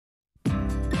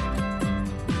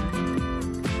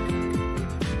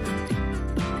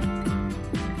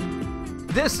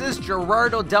This is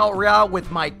Gerardo Del Real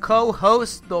with my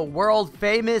co-host, the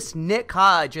world-famous Nick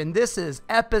Hodge, and this is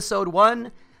episode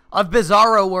 1 of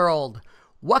Bizarro World.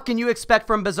 What can you expect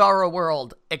from Bizarro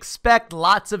World? Expect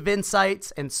lots of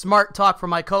insights and smart talk from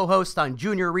my co-host on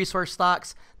junior resource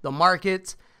stocks, the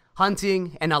markets,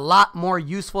 hunting, and a lot more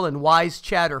useful and wise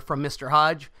chatter from Mr.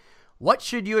 Hodge. What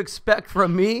should you expect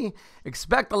from me?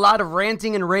 Expect a lot of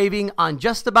ranting and raving on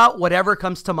just about whatever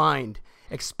comes to mind.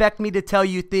 Expect me to tell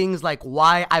you things like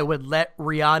why I would let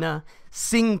Rihanna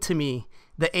sing to me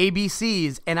the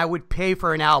ABCs and I would pay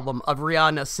for an album of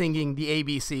Rihanna singing the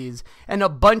ABCs, and a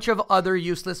bunch of other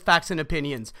useless facts and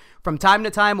opinions. From time to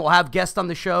time, we'll have guests on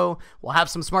the show. We'll have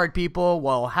some smart people.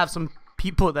 We'll have some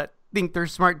people that think they're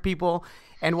smart people.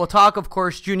 And we'll talk, of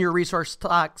course, junior resource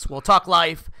stocks. We'll talk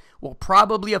life. We'll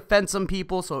probably offend some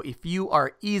people. So if you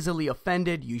are easily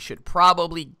offended, you should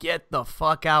probably get the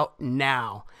fuck out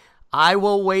now. I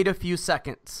will wait a few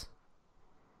seconds.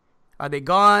 Are they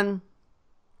gone?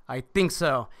 I think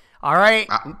so. All right.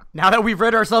 Now that we've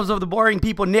rid ourselves of the boring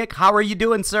people, Nick, how are you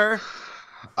doing, sir?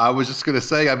 I was just going to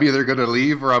say, I'm either going to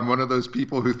leave or I'm one of those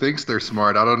people who thinks they're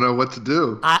smart. I don't know what to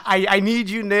do. I need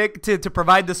you, Nick, to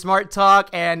provide the smart talk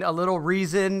and a little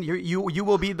reason. You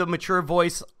will be the mature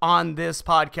voice on this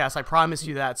podcast. I promise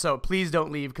you that. So please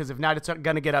don't leave, because if not, it's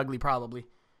going to get ugly probably.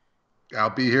 I'll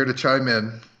be here to chime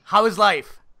in. How is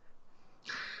life?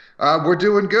 We're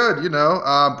doing good,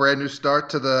 brand new start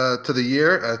to the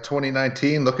year,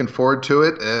 2019. Looking forward to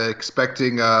it.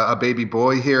 Expecting a baby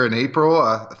boy here in April.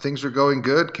 Things are going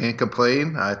good. Can't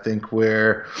complain. I think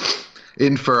we're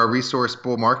in for a resource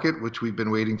bull market, which we've been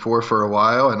waiting for a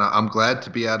while. And I'm glad to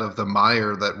be out of the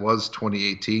mire that was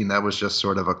 2018. That was just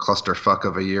sort of a clusterfuck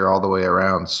of a year all the way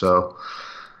around. So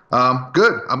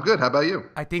good. I'm good. How about you?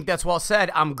 I think that's well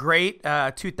said. I'm great.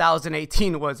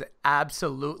 2018 was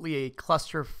absolutely a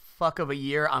clusterfuck of a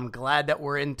year. I'm glad that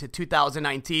we're into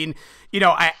 2019.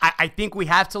 I think we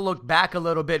have to look back a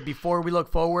little bit before we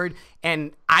look forward.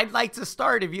 And I'd like to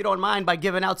start, if you don't mind, by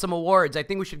giving out some awards. I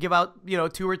think we should give out,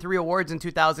 2 or 3 awards in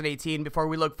 2018 before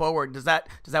we look forward. Does that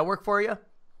work for you?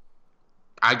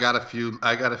 I got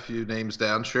a few names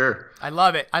down. Sure. I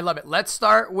love it. Let's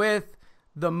start with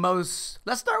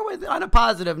on a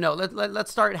positive note.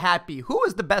 Let's start happy. Who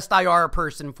was the best IR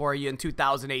person for you in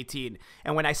 2018?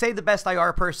 And when I say the best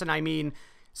IR person, I mean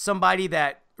somebody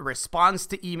that responds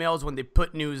to emails when they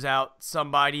put news out,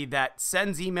 somebody that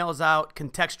sends emails out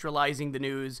contextualizing the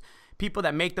news, people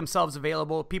that make themselves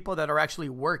available, people that are actually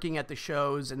working at the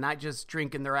shows and not just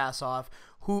drinking their ass off.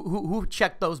 Who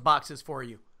checked those boxes for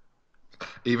you?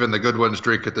 Even the good ones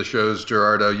drink at the shows,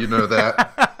 Gerardo. You know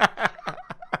that.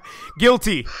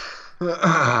 Guilty.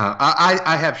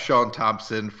 I have Sean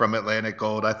Thompson from Atlantic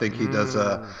Gold. I think he does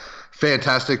a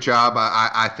fantastic job.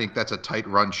 I think that's a tight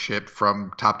run ship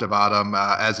from top to bottom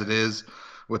as it is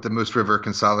with the Moose River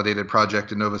Consolidated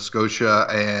Project in Nova Scotia.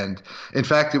 And in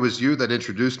fact, it was you that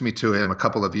introduced me to him a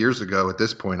couple of years ago. At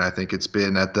this point, I think it's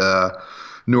been at the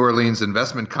New Orleans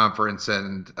Investment Conference,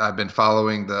 and I've been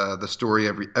following the story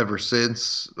ever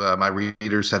since. My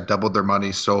readers have doubled their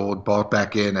money, sold, bought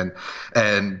back in,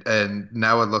 and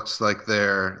now it looks like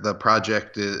the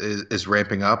project is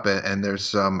ramping up, and there's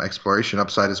some exploration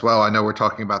upside as well. I know we're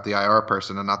talking about the IR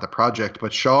person and not the project,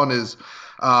 but Sean is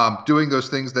doing those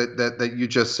things that you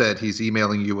just said. He's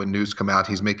emailing you when news come out.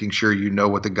 He's making sure you know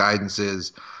what the guidance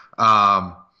is.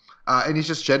 And he's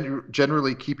just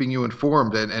generally keeping you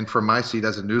informed. And from my seat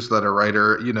as a newsletter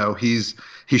writer, he's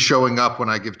showing up when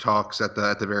I give talks at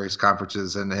the various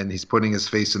conferences, and he's putting his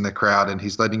face in the crowd, and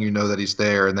he's letting you know that he's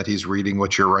there and that he's reading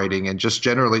what you're writing, and just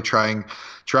generally trying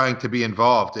to be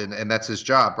involved. And that's his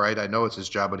job, right? I know it's his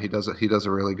job, but he does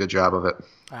a really good job of it.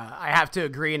 I have to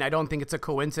agree, and I don't think it's a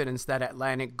coincidence that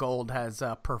Atlantic Gold has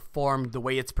performed the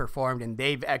way it's performed, and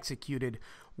they've executed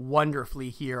wonderfully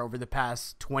here over the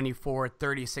past 24,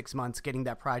 36 months, getting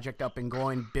that project up and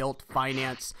going, built,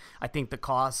 financed. I think the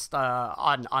cost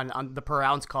on the per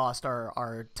ounce cost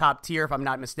are top tier, if I'm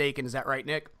not mistaken. Is that right,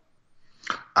 Nick?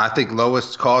 I think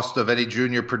lowest cost of any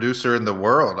junior producer in the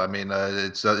world. I mean,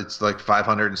 it's like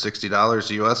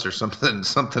 $560 US or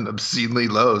something obscenely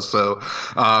low. So,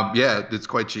 yeah, it's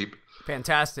quite cheap.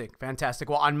 Fantastic.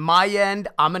 Well, on my end,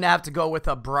 I'm gonna have to go with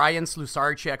Brian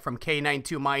Slusarczyk from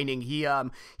K92 Mining.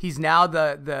 He's now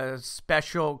the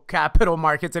special capital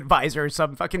markets advisor,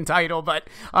 some fucking title, but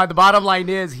the bottom line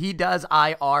is he does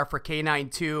IR for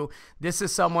K92. This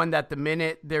is someone that the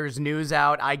minute there's news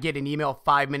out, I get an email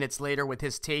 5 minutes later with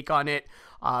his take on it.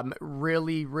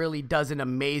 Really does an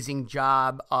amazing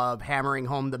job of hammering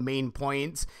home the main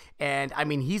points. And I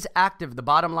mean, he's active. The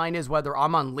bottom line is, whether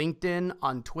I'm on LinkedIn,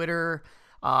 on Twitter,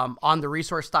 on the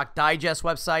Resource Stock Digest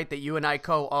website that you and I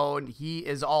co-own. He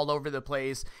is all over the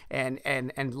place and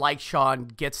like Sean,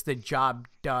 gets the job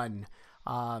done.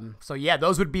 So yeah,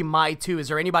 those would be my two. Is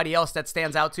there anybody else that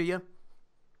stands out to you?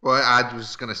 Well, I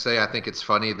was going to say, I think it's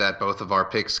funny that both of our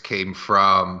picks came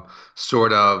from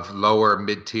sort of lower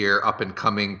mid-tier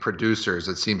up-and-coming producers.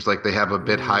 It seems like they have a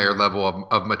bit higher level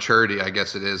of maturity, I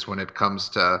guess it is, when it comes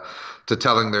to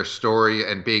telling their story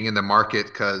and being in the market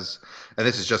because, and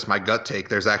this is just my gut take,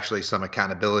 there's actually some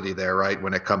accountability there, right,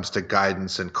 when it comes to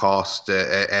guidance and cost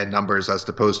and numbers as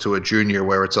opposed to a junior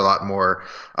where it's a lot more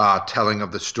telling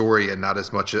of the story and not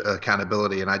as much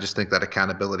accountability. And I just think that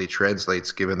accountability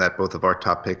translates given that both of our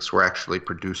top picks were actually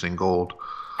producing gold.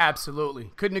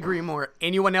 Absolutely. Couldn't agree more.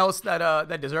 Anyone else that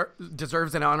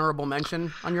deserves an honorable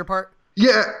mention on your part?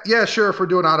 Yeah, sure. If we're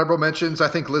doing honorable mentions, I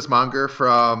think Liz Monger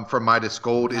from Midas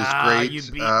Gold is great. You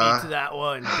beat me to that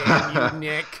one. Damn you,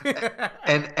 Nick.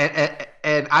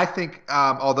 and I think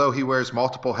although he wears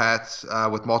multiple hats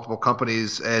with multiple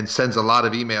companies and sends a lot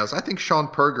of emails, I think Sean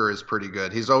Perger is pretty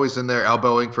good. He's always in there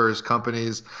elbowing for his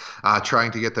companies,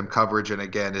 trying to get them coverage, and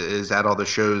again is at all the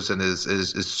shows and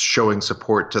is showing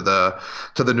support to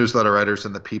the newsletter writers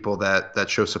and the people that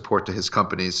show support to his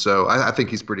companies. So I think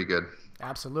he's pretty good.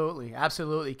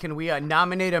 Absolutely. Can we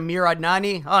nominate Amir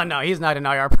Adnani? Oh, no, he's not an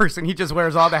IR person. He just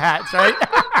wears all the hats, right?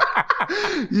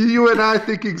 You and I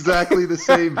think exactly the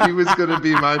same. He was going to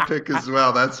be my pick as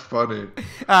well. That's funny.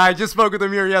 I just spoke with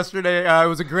Amir yesterday. It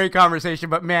was a great conversation,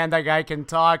 but man, that guy can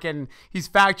talk and he's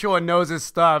factual and knows his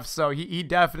stuff. So he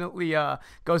definitely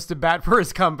goes to bat for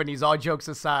his companies, all jokes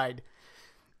aside.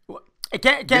 It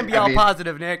can't be all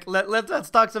positive, Nick. Let's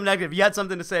talk some negative. You had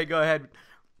something to say. Go ahead.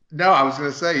 No, I was going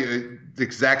to say the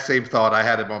exact same thought. I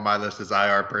had him on my list as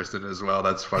IR person as well.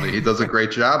 That's funny. He does a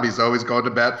great job. He's always going to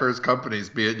bat for his companies,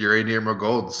 be it uranium or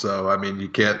gold. So, I mean, you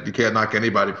can't knock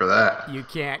anybody for that. You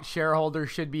can't. Shareholders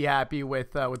should be happy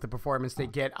with the performance they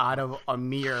get out of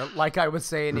Amir. Like I was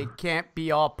saying, it can't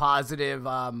be all positive.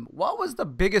 What was the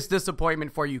biggest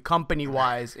disappointment for you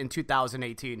company-wise in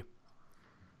 2018?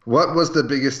 What was the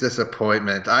biggest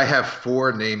disappointment? I have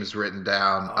 4 names written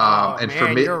down. And man,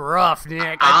 for me, you're rough,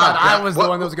 Nick. I thought I was the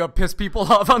one that was going to piss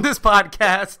people off on this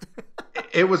podcast.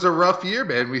 It was a rough year,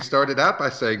 man. We started out by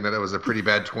saying that it was a pretty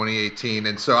bad 2018.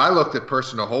 And so I looked at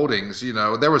personal holdings. You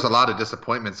know, there was a lot of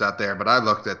disappointments out there, but I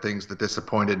looked at things that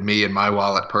disappointed me in my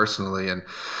wallet personally. And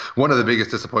one of the biggest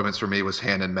disappointments for me was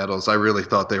Hannon Metals. I really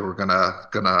thought they were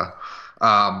gonna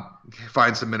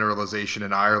find some mineralization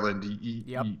in Ireland.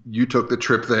 You took the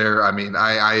trip there. I mean,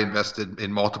 I invested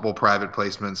in multiple private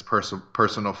placements,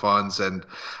 personal funds, and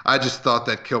I just thought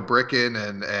that Kilbricken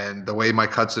and the way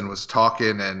Mike Hudson was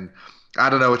talking, and I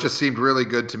don't know, it just seemed really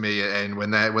good to me. And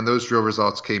when those drill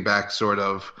results came back, sort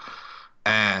of,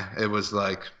 it was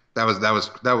like that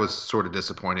was sort of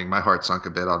disappointing. My heart sunk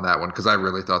a bit on that one because I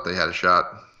really thought they had a shot.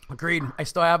 Agreed. I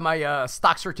still have my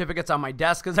stock certificates on my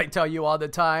desk, as I tell you all the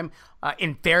time.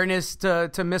 In fairness to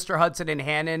Mr. Hudson and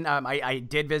Hannon, I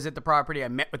did visit the property. I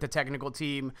met with the technical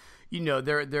team. You know,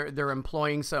 they're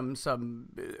employing some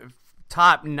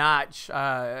top-notch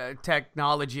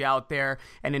technology out there.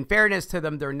 And in fairness to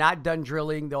them, they're not done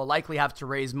drilling. They'll likely have to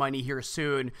raise money here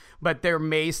soon, but there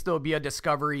may still be a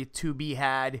discovery to be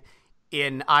had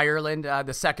in Ireland.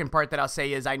 The second part that I'll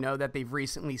say is I know that they've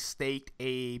recently staked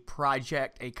a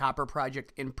copper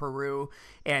project in Peru.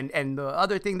 And the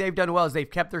other thing they've done well is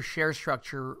they've kept their share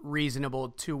structure reasonable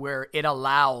to where it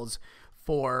allows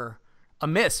for a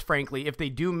miss, frankly. If they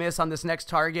do miss on this next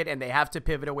target and they have to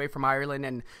pivot away from Ireland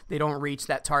and they don't reach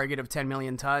that target of 10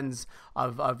 million tons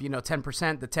of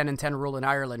 10%, the 10 and 10 rule in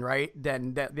Ireland, right?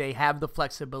 Then they have the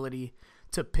flexibility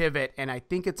to pivot. And I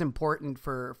think it's important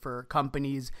for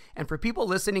companies and for people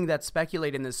listening that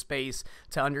speculate in this space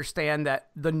to understand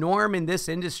that the norm in this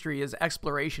industry is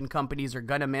exploration companies are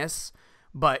going to miss,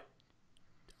 but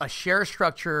a share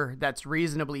structure that's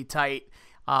reasonably tight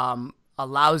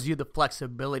allows you the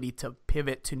flexibility to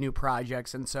pivot to new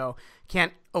projects. And so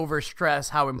can't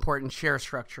overstress how important share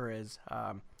structure is.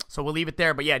 So we'll leave it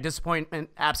there. But yeah, disappointment,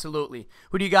 absolutely.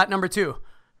 Who do you got number 2?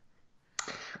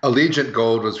 Allegiant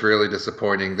Gold was really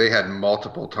disappointing. They had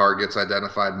multiple targets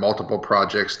identified, multiple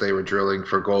projects they were drilling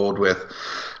for gold with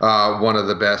one of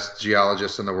the best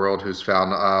geologists in the world who's found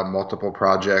multiple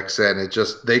projects, and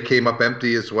they came up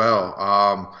empty as well.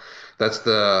 That's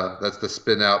the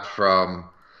spin out from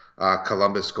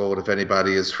Columbus Gold, if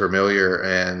anybody is familiar,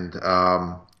 and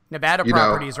Nevada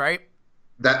properties, right?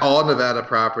 That all Nevada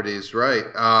properties, right?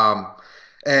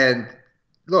 And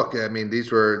Look, I mean,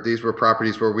 these were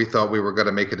properties where we thought we were going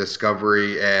to make a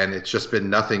discovery, and it's just been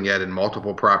nothing yet. And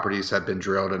multiple properties have been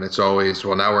drilled, and it's always,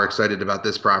 well, now we're excited about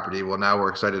this property. Well, now we're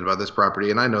excited about this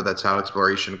property, and I know that's how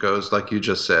exploration goes, like you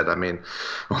just said. I mean,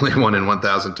 only 1 in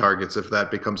 1,000 targets if that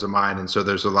becomes a mine, and so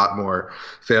there's a lot more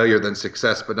failure than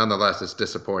success. But nonetheless, it's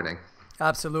disappointing.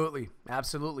 Absolutely,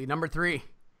 absolutely. Number 3.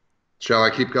 Shall I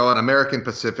keep going? American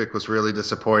Pacific was really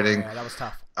disappointing. Yeah, that was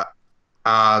tough.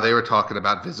 They were talking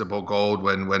about visible gold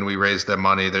when we raised their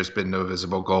money. There's been no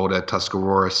visible gold at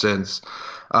Tuscarora since.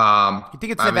 You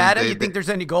think it's Nevada? You think there's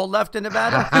any gold left in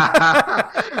Nevada?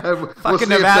 Fucking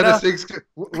Nevada.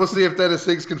 We'll see if Dennis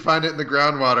Higgs can find it in the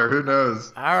groundwater. Who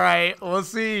knows? All right, we'll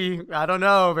see. I don't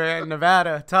know, man.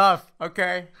 Nevada, tough.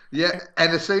 Okay. Yeah,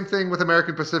 and the same thing with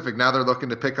American Pacific. Now they're looking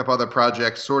to pick up other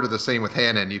projects. Sort of the same with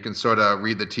Hannon. You can sort of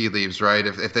read the tea leaves, right?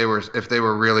 If they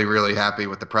were really really happy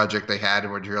with the project they had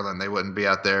and were drilling, they wouldn't be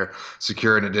out there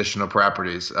securing additional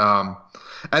properties.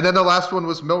 And then the last one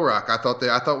was Millrock. I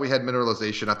thought we had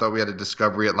mineralization. I thought we had a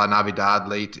discovery at La Navidad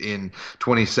late in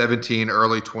 2017,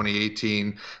 early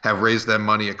 2018. Have raised them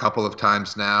money a couple of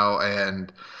times now,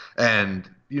 and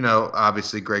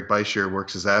obviously Greg Beischer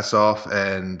works his ass off,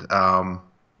 and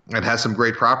has some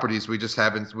great properties. We just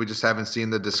haven't seen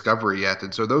the discovery yet.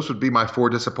 And so those would be my 4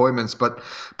 disappointments. But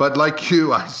like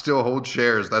you, I still hold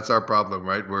shares. That's our problem,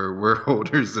 right? We're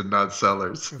holders and not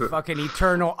sellers. Fucking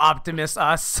eternal optimists,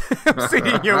 us. I'm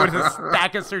sitting here with a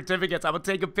stack of certificates. I'm gonna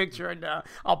take a picture and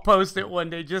I'll post it one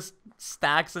day. Just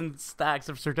stacks and stacks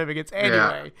of certificates.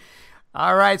 Anyway. Yeah.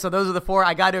 All right, so those are the 4.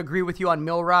 I got to agree with you on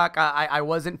Millrock. I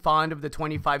wasn't fond of the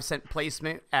 25-cent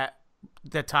placement at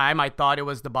the time. I thought it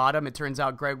was the bottom. It turns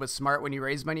out Greg was smart when he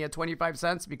raised money at 25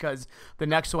 cents because the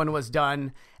next one was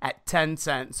done at 10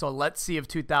 cents. So let's see if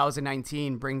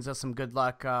 2019 brings us some good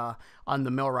luck on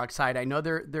the Millrock side. I know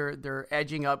they're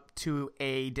edging up to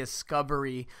a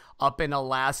discovery up in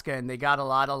Alaska, and they got a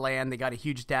lot of land. They got a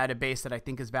huge database that I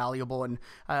think is valuable, and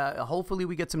hopefully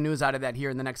we get some news out of that here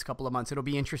in the next couple of months. It'll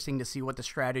be interesting to see what the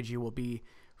strategy will be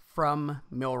from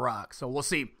Millrock. So we'll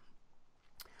see.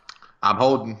 I'm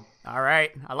holding. All right.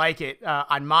 I like it.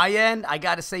 On my end, I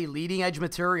got to say Leading Edge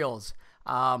Materials.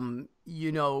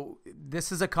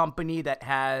 This is a company that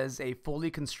has a fully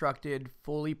constructed,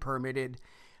 fully permitted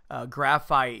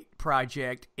graphite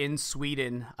project in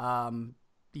Sweden.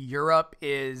 Europe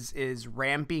is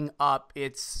ramping up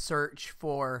its search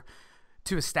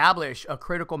to establish a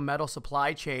critical metal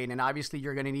supply chain. And obviously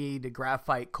you're going to need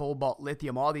graphite, cobalt,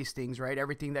 lithium, all these things, right?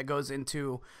 Everything that goes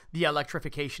into the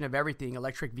electrification of everything.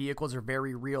 Electric vehicles are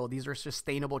very real. These are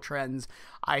sustainable trends.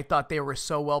 I thought they were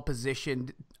so well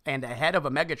positioned and ahead of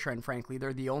a megatrend, frankly.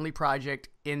 They're the only project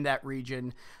in that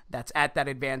region that's at that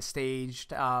advanced stage.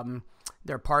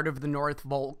 They're part of the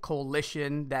Northvolt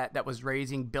coalition that was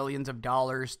raising billions of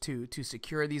dollars to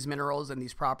secure these minerals and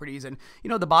these properties. And,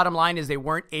 the bottom line is they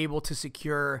weren't able to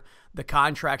secure the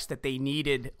contracts that they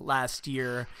needed last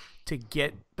year to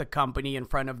get the company in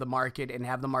front of the market and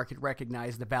have the market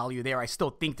recognize the value there. I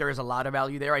still think there is a lot of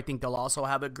value there. I think they'll also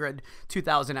have a good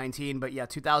 2019. But yeah,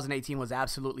 2018 was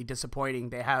absolutely disappointing.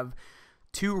 They have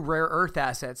 2 rare earth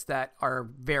assets that are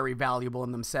very valuable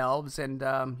in themselves. And,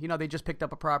 they just picked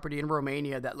up a property in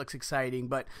Romania that looks exciting.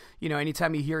 But,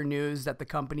 anytime you hear news that the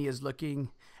company is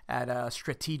looking at a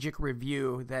strategic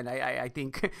review, then I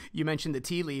think you mentioned the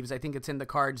tea leaves. I think it's in the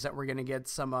cards that we're going to get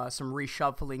some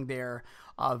reshuffling there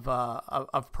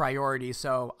of priority.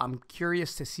 So I'm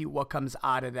curious to see what comes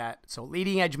out of that. So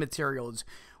Leading Edge Materials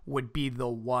would be the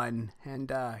one.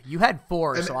 And you had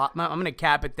 4, so I'm going to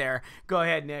cap it there. Go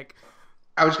ahead, Nick.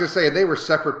 I was going to say they were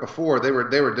separate before. They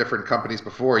were different companies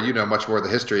before. You know much more of the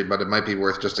history, but it might be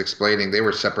worth just explaining. They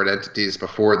were separate entities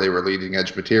before they were Leading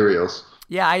Edge Materials.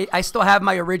 Yeah, I still have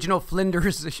my original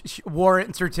Flinders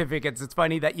warrant certificates. It's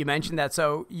funny that you mentioned that.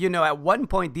 So, at one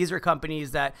point, these are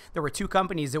companies that there were 2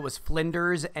 companies. It was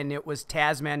Flinders and it was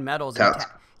Tasman Metals.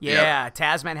 Yep.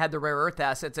 Tasman had the rare earth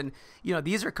assets. And,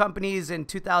 these are companies in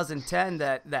 2010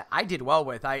 that I did well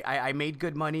with. I made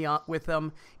good money with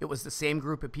them. It was the same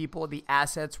group of people. The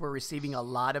assets were receiving a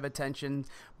lot of attention,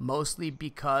 mostly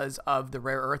because of the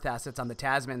rare earth assets on the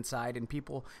Tasman side. And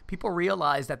people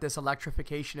realized that this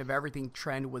electrification of everything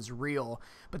trend was real.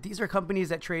 But these are companies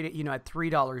that traded, at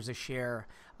 $3 a share.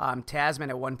 Tasman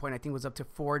at one point I think was up to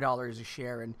 $4 a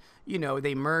share, and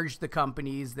they merged the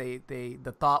companies.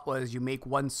 The thought was you make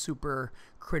one super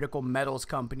critical metals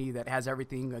company that has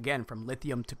everything, again, from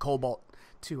lithium to cobalt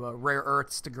to rare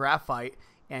earths to graphite.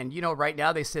 And right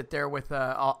now they sit there with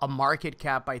a market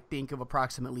cap, I think, of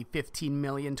approximately $15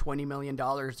 million, $20 million.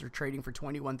 They're trading for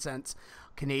 21 cents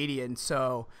Canadian.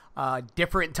 So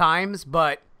different times,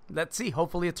 but let's see.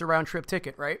 Hopefully it's a round trip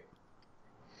ticket, right?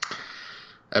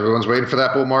 Everyone's waiting for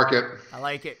that bull market. I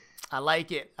like it. I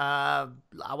like it. I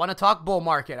want to talk bull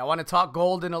market. I want to talk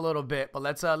gold in a little bit, but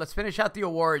let's finish out the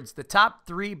awards. The top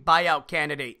 3 buyout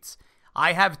candidates.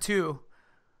 I have 2.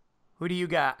 Who do you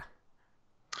got?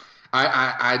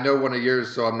 I know one of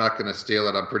yours, so I'm not going to steal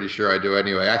it. I'm pretty sure I do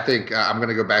anyway. I think I'm going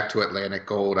to go back to Atlantic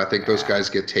Gold. I think those guys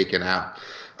get taken out.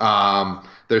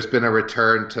 There's been a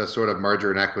return to sort of merger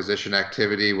and acquisition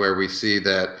activity where we see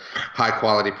that high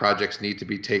quality projects need to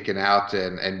be taken out.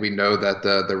 And we know that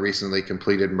the recently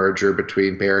completed merger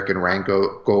between Barrick and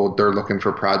Randgold, they're looking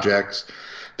for projects.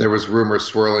 There was rumors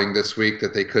swirling this week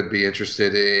that they could be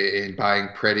interested in buying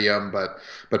Pretium, but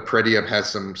Pretium has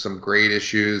some great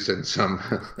issues and some.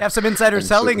 They have some insider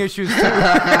selling issues too.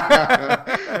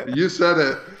 You said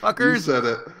it. Fuckers. You said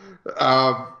it.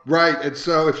 Right. And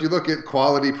so if you look at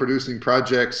quality producing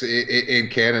projects in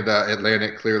Canada,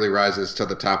 Atlantic clearly rises to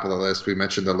the top of the list. We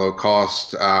mentioned the low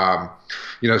cost.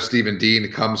 Stephen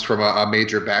Dean comes from a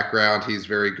major background. He's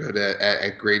very good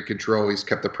at grade control. He's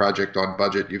kept the project on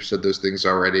budget. You've said those things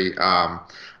already.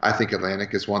 I think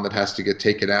Atlantic is one that has to get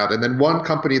taken out. And then one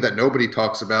company that nobody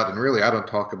talks about, and really I don't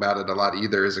talk about it a lot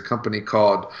either, is a company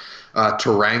called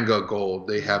Teranga Gold.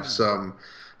 They have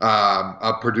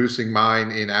a producing mine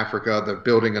in Africa. They're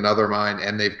building another mine,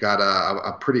 and they've got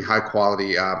a pretty high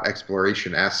quality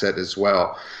exploration asset as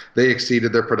well. They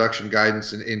exceeded their production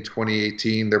guidance in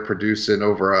 2018. They're producing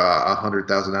over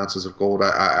 100,000 ounces of gold,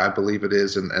 I believe it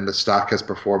is, and the stock has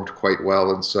performed quite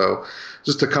well. And so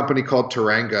just a company called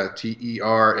Teranga,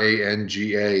 Teranga,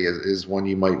 is one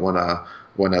you might want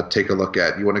to take a look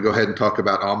at. You want to go ahead and talk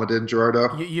about Almaden,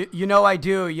 Gerardo? You know I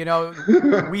do.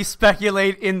 We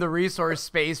speculate in the resource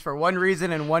space for one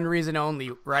reason and one reason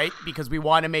only, right? Because we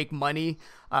want to make money.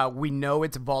 We know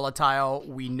it's volatile.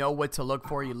 We know what to look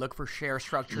for. You look for share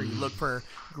structure. You look for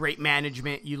great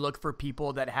management. You look for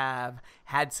people that have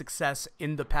had success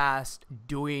in the past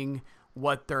doing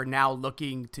what they're now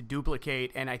looking to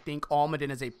duplicate. And I think Almaden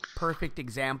is a perfect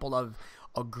example of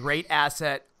a great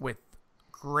asset with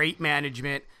great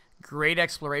management, great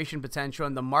exploration potential,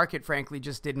 and the market, frankly,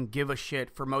 just didn't give a shit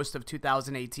for most of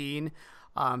 2018.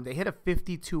 They hit a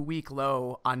 52-week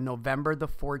low on November the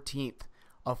 14th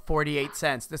of 48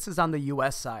 cents. This is on the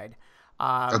U.S. side.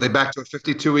 Are they back to a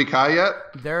 52-week high yet?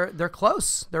 They're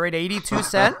close. They're at 82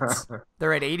 cents.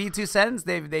 They're at 82 cents.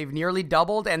 They've nearly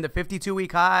doubled, and the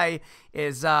 52-week high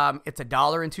is it's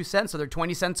 $1.02. So they're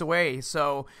 20 cents away.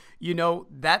 So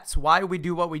that's why we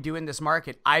do what we do in this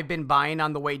market. I've been buying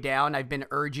on the way down. I've been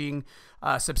urging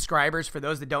subscribers. For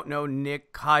those that don't know,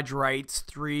 Nick Hodge writes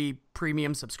 3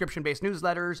 premium subscription-based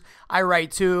newsletters. I write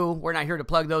 2. We're not here to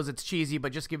plug those. It's cheesy,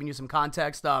 but just giving you some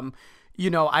context.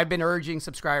 I've been urging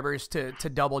subscribers to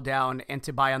double down and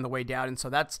to buy on the way down. And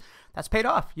so that's paid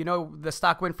off. The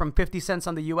stock went from 50 cents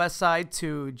on the U.S. side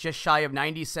to just shy of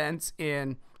 90 cents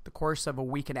in the course of a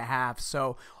week and a half.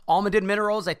 So Almaden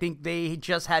Minerals, I think they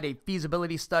just had a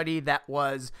feasibility study that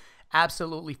was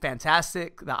absolutely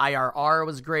fantastic. The IRR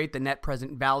was great. The net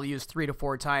present value is 3 to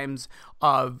 4 times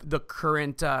of the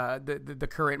current the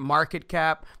current market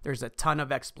cap. There's a ton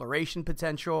of exploration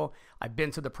potential. I've been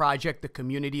to the project. The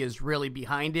community is really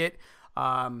behind it.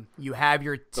 You have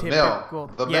your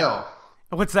typical mill.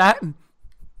 What's that?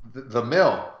 The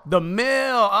mill. The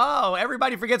mill. Oh,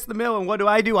 everybody forgets the mill. And what do?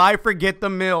 I forget the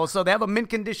mill. So they have a mint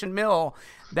condition mill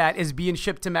that is being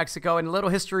shipped to Mexico. And a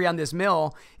little history on this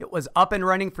mill. It was up and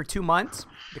running for 2 months.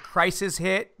 The crisis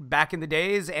hit back in the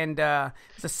days. And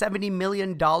it's a $70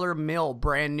 million mill,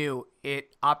 brand new.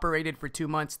 It operated for 2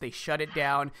 months. They shut it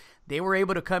down. They were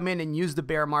able to come in and use the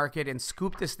bear market and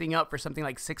scoop this thing up for something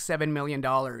like $6-7 million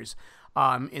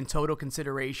in total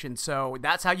consideration. So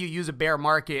that's how you use a bear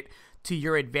market to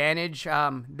your advantage.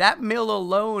 That mill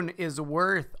alone is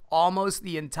worth almost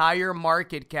the entire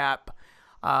market cap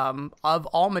of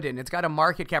Almaden. It's got a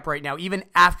market cap right now, even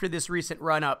after this recent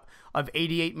run up, of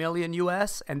 88 million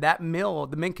US. And that mill,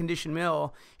 the mint condition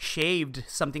mill, shaved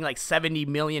something like $70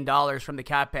 million from the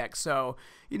capex. So,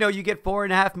 you get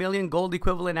 4.5 million gold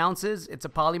equivalent ounces. It's a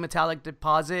polymetallic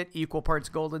deposit, equal parts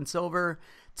gold and silver,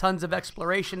 tons of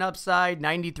exploration upside.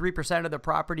 93% of the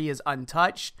property is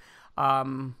untouched.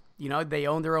 They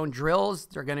own their own drills.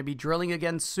 They're going to be drilling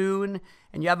again soon.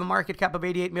 And you have a market cap of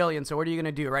 88 million. So what are you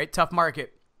going to do, right? Tough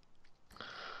market.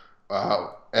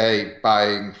 Buying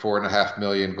 4.5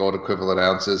 million gold equivalent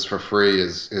ounces for free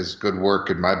is good work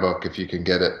in my book if you can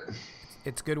get it.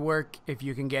 It's good work if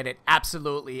you can get it.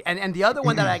 Absolutely. And the other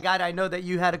one that I got, I know that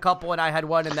you had a couple and I had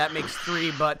one, and that makes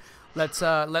 3, but let's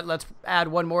add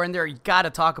one more in there. You got to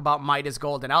talk about Midas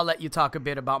Gold, and I'll let you talk a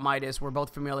bit about Midas. We're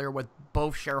both familiar with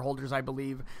both shareholders, I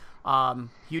believe.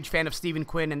 Huge fan of Stephen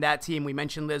Quinn and that team. We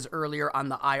mentioned Liz earlier on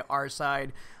the IR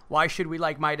side. Why should we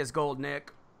like Midas Gold,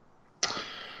 Nick?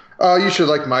 You should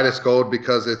like Midas Gold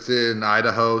because it's in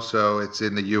Idaho, so it's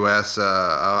in the U.S.,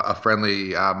 a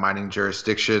friendly mining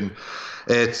jurisdiction.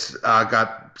 It's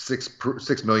got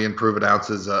 6 million proven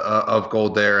ounces of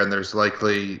gold there, and there's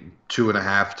likely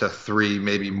 2.5 to 3,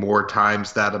 maybe more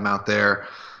times that amount there.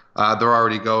 They're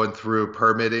already going through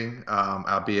permitting,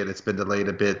 albeit it's been delayed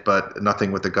a bit, but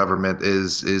nothing with the government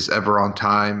is ever on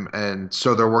time, and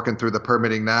so they're working through the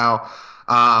permitting now.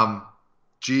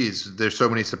 Geez, there's so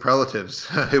many superlatives.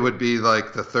 It would be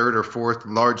like the third or fourth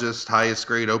largest, highest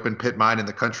grade open pit mine in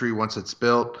the country once it's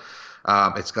built.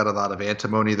 It's got a lot of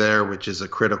antimony there, which is a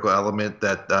critical element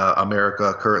that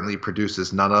America currently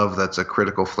produces none of. That's a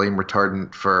critical flame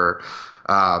retardant for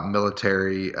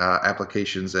military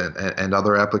applications and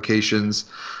other applications.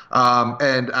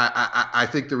 And I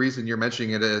think the reason you're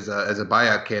mentioning it as a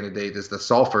buyout candidate is the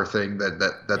sulfur thing that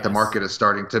Yes. the market is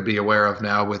starting to be aware of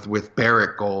now with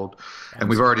Barrick Gold. And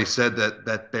we've already said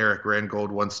that Barrick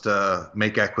Gold wants to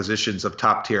make acquisitions of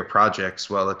top tier projects.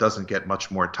 Well, it doesn't get much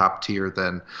more top tier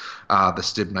than the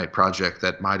Stibnite project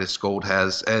that Midas Gold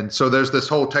has. And so there's this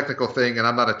whole technical thing, and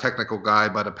I'm not a technical guy,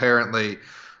 but apparently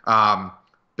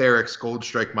Barrick's Gold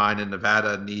Strike mine in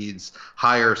Nevada needs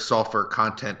higher sulfur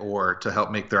content ore to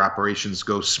help make their operations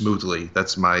go smoothly.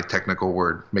 That's my technical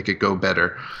word, make it go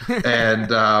better.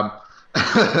 And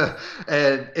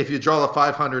and if you draw a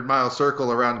 500-mile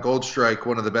circle around Gold Strike,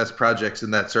 one of the best projects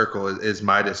in that circle is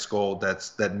Midas Gold.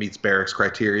 That meets Barrick's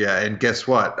criteria. And guess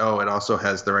what? Oh, it also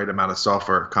has the right amount of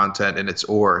sulfur content in its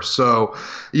ore. So,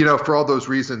 for all those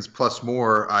reasons plus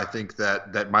more, I think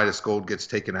that Midas Gold gets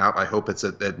taken out. I hope it's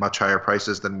at much higher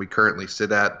prices than we currently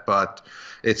sit at, but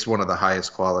it's one of the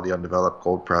highest quality undeveloped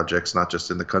gold projects, not just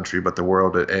in the country, but the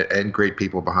world, and great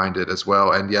people behind it as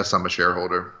well. And yes, I'm a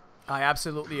shareholder. I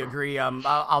absolutely agree.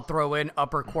 I'll throw in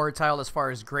upper quartile as far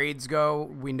as grades go.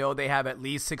 We know they have at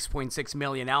least 6.6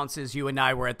 million ounces. You and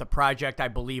I were at the project, I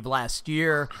believe, last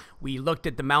year. We looked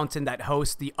at the mountain that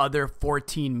hosts the other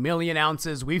 14 million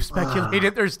ounces. We've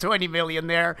speculated there's 20 million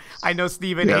there. I know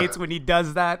Steven hates when he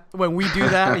does that. When we do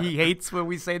that, he hates when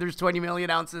we say there's 20 million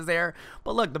ounces there.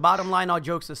 But look, the bottom line, all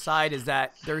jokes aside, is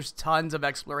that there's tons of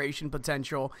exploration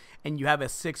potential, and you have a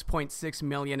 6.6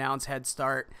 million ounce head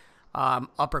start.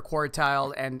 Upper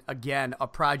quartile, and again, a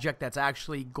project that's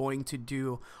actually going to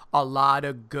do a lot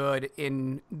of good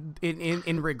in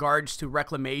regards to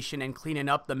reclamation and cleaning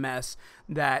up the mess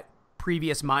that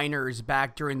previous miners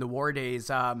back during the war days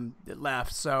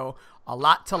left. So a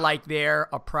lot to like there.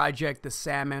 A project the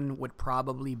Salmon would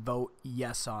probably vote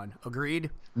yes on. Agreed?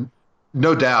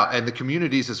 No doubt, and the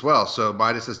communities as well. So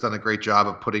Midas has done a great job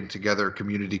of putting together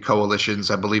community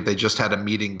coalitions. I believe they just had a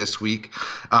meeting this week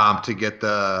to get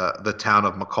the town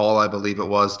of McCall, I believe it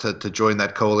was, to join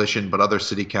that coalition, but other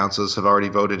city councils have already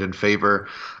voted in favor.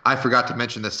 I forgot to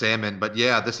mention the Salmon, but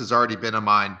yeah, this has already been a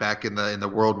mine back in the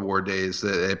World War days.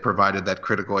 It provided that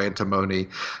critical antimony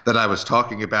that I was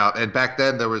talking about, and back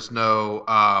then there was no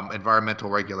environmental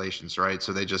regulations, right?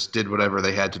 So they just did whatever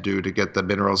they had to do to get the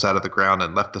minerals out of the ground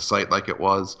and left the site like it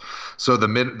was. So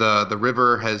the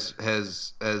river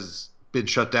has been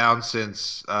shut down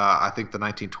since I think the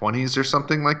 1920s or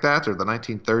something like that, or the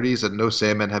 1930s, and no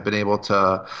salmon have been able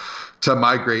to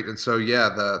migrate. And so yeah,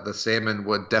 the Salmon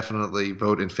would definitely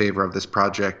vote in favor of this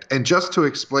project. And just to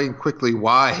explain quickly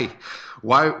why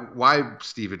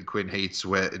Stephen Quinn hates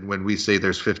when we say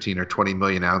there's 15 or 20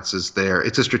 million ounces there,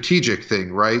 it's a strategic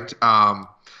thing, right?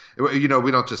 We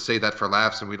don't just say that for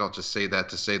laughs, and we don't just say that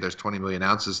to say there's 20 million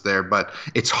ounces there, but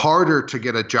it's harder to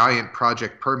get a giant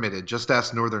project permitted. Just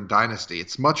ask Northern Dynasty.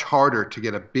 It's much harder to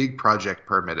get a big project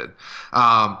permitted.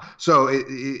 So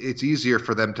it's easier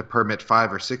for them to permit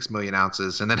 5 or 6 million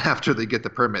ounces, and then after they get the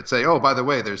permit, say, oh, by the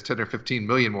way, there's 10 or 15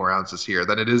 million more ounces here,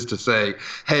 than it is to say,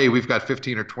 hey, we've got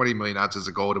 15 or 20 million ounces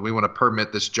of gold, and we want to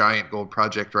permit this giant gold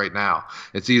project right now.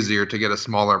 It's easier to get a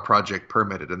smaller project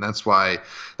permitted, and that's why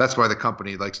the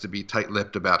company likes to be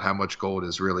tight-lipped about how much gold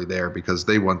is really there, because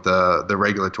they want the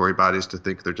regulatory bodies to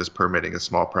think they're just permitting a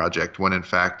small project, when in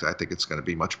fact I think it's going to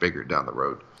be much bigger down the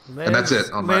road. Liz, and that's it.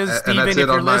 Steven, if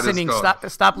you're listening,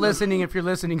 stop listening if you're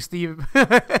listening, Steve.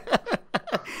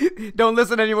 Don't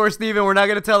listen anymore, Steven. We're not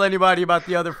going to tell anybody about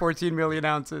the other 14 million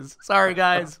ounces. Sorry,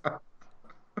 guys.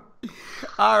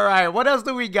 All right, what else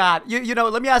do we got?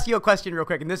 Let me ask you a question real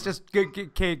quick, and this just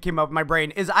came up in my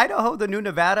brain. Is Idaho the new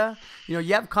Nevada? You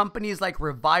have companies like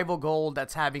Revival Gold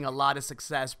that's having a lot of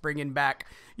success bringing back,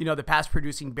 the past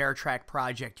producing Bear Track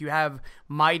project. You have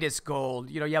Midas Gold.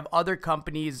 You have other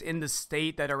companies in the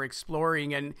state that are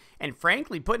exploring and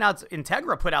frankly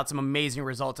Integra put out some amazing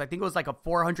results. I think it was like a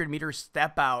 400-meter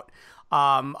step out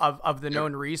of the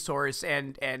known resource.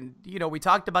 And we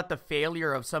talked about the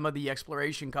failure of some of the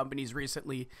exploration companies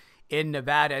recently in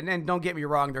Nevada. And don't get me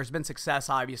wrong, there's been success,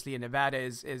 obviously, in Nevada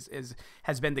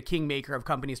has been the kingmaker of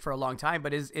companies for a long time.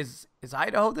 But is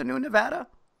Idaho the new Nevada?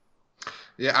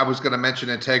 Yeah, I was going to mention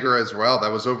Integra as well.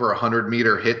 That was over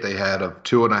 100-meter hit they had of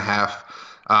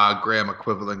 2.5 gram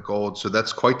equivalent gold. So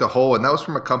that's quite the hole. And that was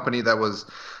from a company that was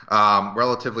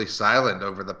relatively silent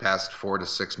over the past 4 to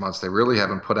 6 months. They really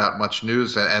haven't put out much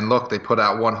news. And look, they put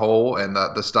out one hole, and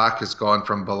the stock has gone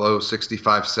from below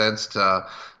 65 cents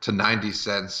to 90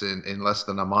 cents in less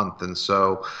than a month. And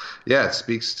so, yeah, it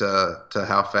speaks to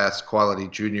how fast quality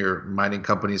junior mining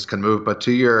companies can move. But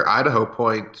to your Idaho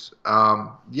point,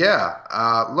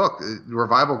 look,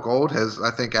 Revival Gold has,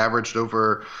 I think, averaged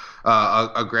over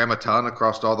a gram a ton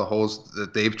across all the holes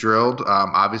that they've drilled.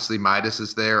 Obviously, Midas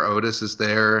is there, Otis is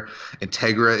there,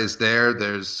 Integra is there.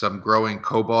 There's some growing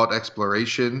cobalt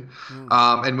exploration,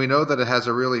 and we know that it has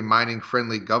a really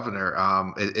mining-friendly governor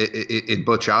in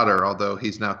Butch Otter, although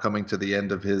he's now coming to the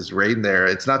end of his reign there.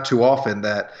 It's not too often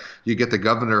that you get the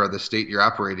governor of the state you're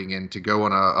operating in to go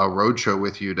on a roadshow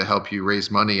with you to help you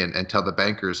raise money and tell the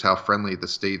bankers how friendly the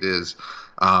state is.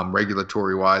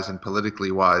 Regulatory wise and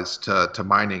politically wise to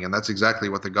mining. And that's exactly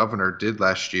what the governor did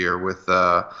last year with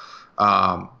that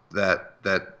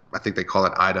I think they call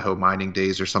it Idaho Mining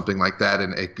Days or something like that.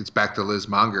 And it gets back to Liz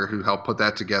Monger, who helped put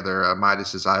that together.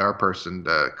 Midas's IR person,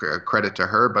 credit to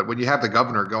her. But when you have the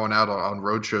governor going out on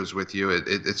roadshows with you,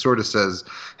 it sort of says,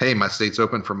 hey, my state's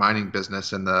open for mining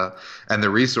business, and the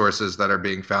resources that are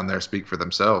being found there speak for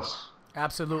themselves.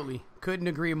 Absolutely. Couldn't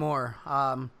agree more.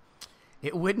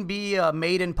 It wouldn't be a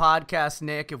maiden podcast,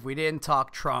 Nick, if we didn't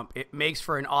talk Trump. It makes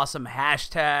for an awesome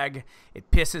hashtag. It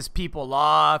pisses people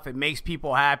off. It makes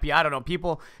people happy. I don't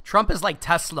know. Trump is like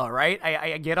Tesla, right?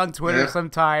 I get on Twitter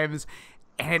sometimes,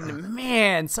 and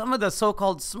man, some of the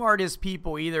so-called smartest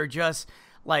people either just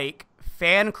like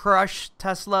fan crush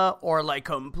Tesla or like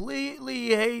completely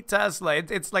hate Tesla.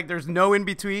 It's like there's no in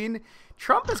between.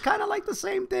 Trump is kind of like the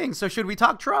same thing. So should we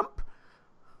talk Trump?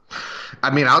 I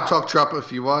mean, I'll talk Trump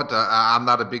if you want. I'm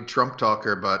not a big Trump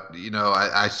talker, but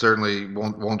I certainly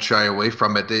won't shy away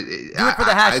from it. Do it for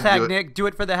the hashtag, Nick. Do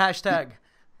it for the hashtag.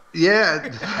 Yeah,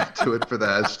 do it for the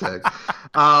hashtag.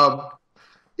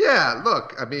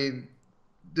 Look, I mean,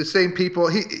 the same people.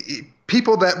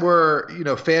 People that were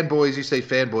fanboys. You say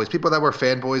fanboys. People that were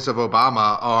fanboys of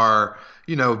Obama are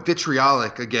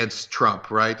vitriolic against Trump,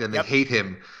 right? And they hate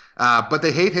him. But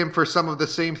they hate him for some of the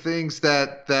same things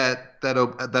that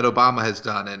Obama has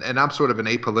done. And I'm sort of an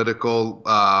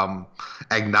apolitical,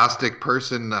 agnostic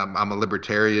person. I'm a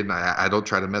libertarian. I don't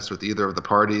try to mess with either of the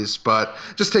parties. But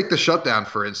just take the shutdown,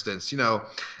 for instance.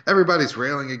 Everybody's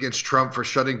railing against Trump for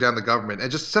shutting down the government.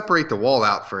 And just separate the wall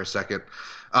out for a second.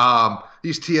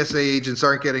 These TSA agents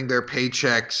aren't getting their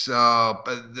paychecks.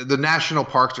 The national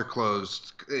parks are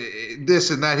closed. This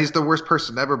and that. He's the worst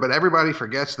person ever. But everybody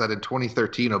forgets that in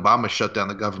 2013, Obama shut down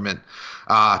the government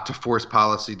to force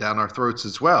policy down our throats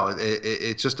as well.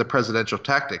 It's just a presidential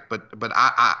tactic. But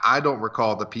I don't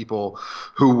recall the people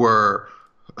who are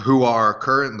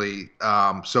currently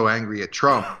so angry at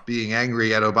Trump being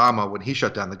angry at Obama when he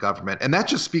shut down the government. And that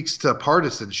just speaks to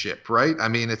partisanship, right? I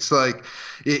mean, it's like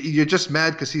you're just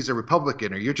mad because he's a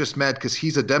Republican, or you're just mad because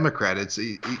he's a Democrat.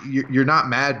 You're not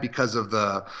mad because of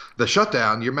the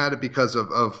shutdown. You're mad because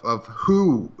of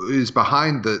who is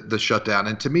behind the shutdown.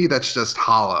 And to me, that's just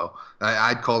hollow.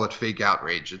 I'd call it fake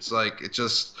outrage. It's like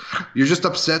you're just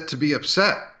upset to be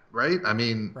upset, right? I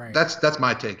mean, right. That's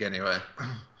my take anyway.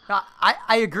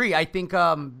 I agree. I think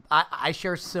I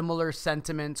share similar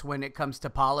sentiments when it comes to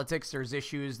politics. There's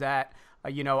issues that I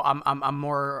lean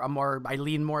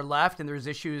more left, and there's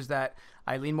issues that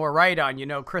I lean more right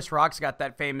on. Chris Rock's got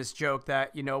that famous joke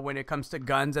that when it comes to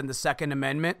guns and the Second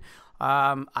Amendment,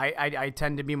 I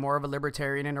tend to be more of a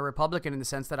libertarian and a Republican in the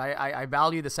sense that I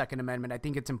value the Second Amendment. I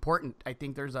think it's important. I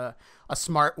think there's a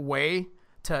smart way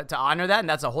to honor that, and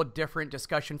that's a whole different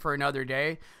discussion for another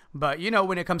day. But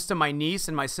when it comes to my niece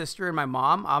and my sister and my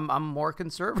mom, I'm more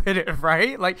conservative,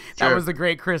 right? Like Sure. That was the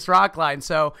great Chris Rock line.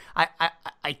 So I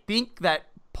think that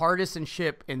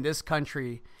partisanship in this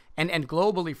country and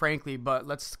globally, frankly, but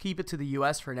let's keep it to the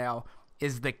U.S. for now,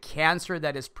 is the cancer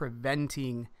that is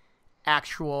preventing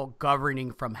actual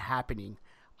governing from happening.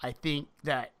 I think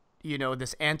that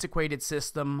this antiquated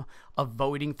system of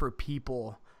voting for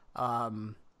people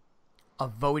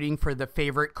of voting for the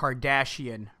favorite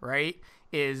Kardashian, right,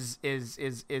 is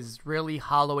really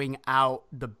hollowing out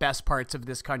the best parts of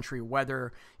this country,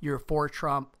 whether you're for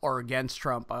Trump or against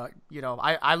Trump.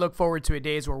 I look forward to a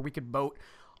days where we could vote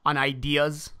on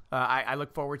ideas. I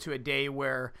look forward to a day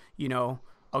where,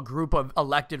 a group of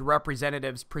elected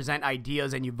representatives present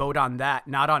ideas and you vote on that,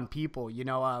 not on people.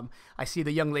 I see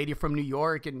the young lady from New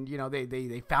York, and,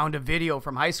 they found a video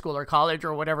from high school or college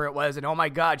or whatever it was, and oh my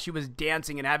God, she was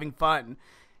dancing and having fun.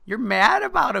 You're mad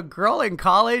about a girl in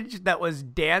college that was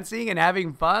dancing and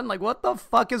having fun? Like, what the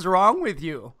fuck is wrong with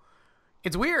you?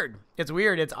 It's weird.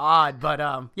 It's odd. But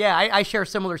I share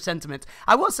similar sentiments.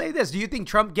 I will say this. Do you think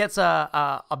Trump gets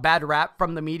a bad rap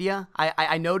from the media?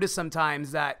 I notice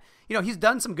sometimes that, he's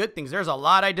done some good things. There's a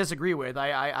lot I disagree with.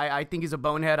 I think he's a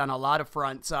bonehead on a lot of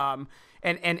fronts, and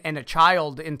a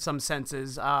child in some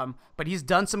senses. But he's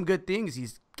done some good things.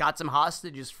 He's got some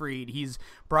hostages freed. He's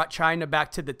brought China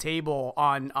back to the table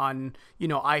on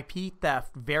IP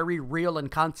theft, very real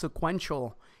and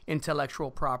consequential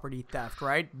intellectual property theft,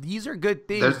 right? These are good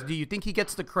things. Do you think he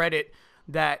gets the credit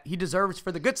that he deserves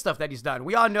for the good stuff that he's done?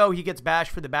 We all know he gets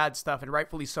bashed for the bad stuff, and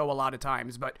rightfully so a lot of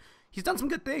times, but he's done some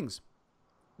good things.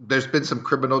 There's been some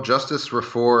criminal justice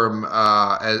reform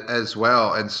as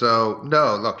well. And so,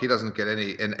 no, look, he doesn't get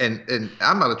any. And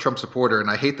I'm not a Trump supporter, and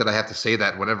I hate that I have to say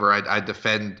that whenever I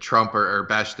defend Trump or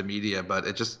bash the media, but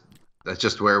that's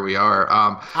just where we are.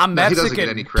 I'm Mexican. He doesn't get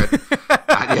any credit.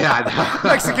 Yeah, I know.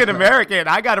 Mexican-American.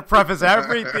 I got to preface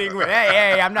everything with,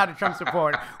 hey, I'm not a Trump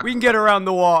supporter. We can get around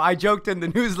the wall. I joked in the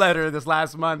newsletter this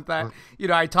last month that,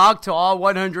 I talked to all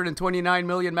 129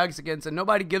 million Mexicans, and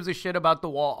nobody gives a shit about the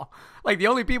wall. Like, the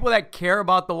only people that care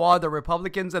about the wall are the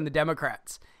Republicans and the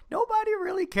Democrats. Nobody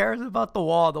really cares about the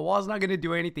wall. The wall's not going to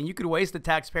do anything. You could waste the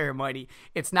taxpayer money.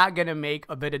 It's not going to make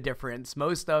a bit of difference.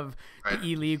 Most of the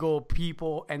illegal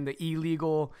people and the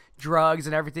illegal drugs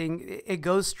and everything, it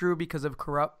goes through because of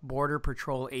corrupt border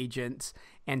patrol agents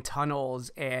and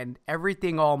tunnels and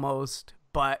everything almost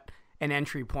but an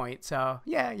entry point. So,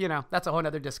 yeah, that's a whole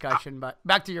other discussion. But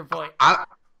back to your point.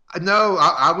 No,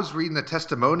 I was reading the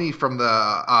testimony from the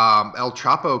El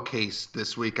Chapo case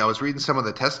this week. I was reading some of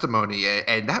the testimony,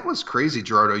 and that was crazy,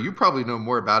 Gerardo. You probably know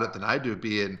more about it than I do,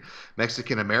 being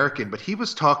Mexican-American. But he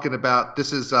was talking about,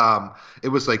 it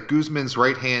was like Guzman's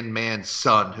right-hand man's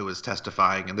son who was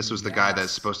testifying, and this was the guy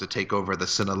that's supposed to take over the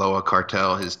Sinaloa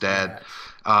cartel, his dad.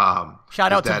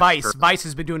 Shout out to Vice. Vice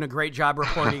has been doing a great job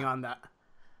reporting on that.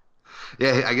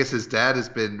 Yeah, I guess his dad has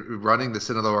been running the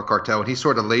Sinaloa cartel, and he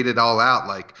sort of laid it all out,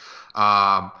 like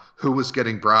who was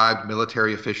getting bribed,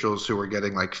 military officials who were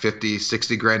getting like 50,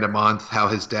 60 grand a month, how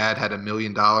his dad had $1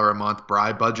 million a month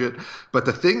bribe budget. But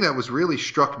the thing that was really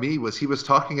struck me was he was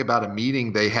talking about a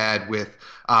meeting they had with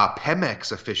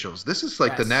Pemex officials. This is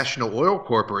like the National Oil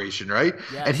Corporation, right?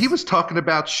 Yes. And he was talking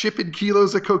about shipping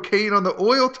kilos of cocaine on the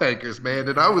oil tankers, man.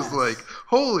 And I was like,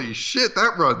 holy shit,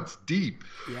 that runs deep.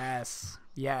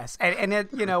 Yes. And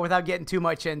it, without getting too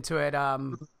much into it,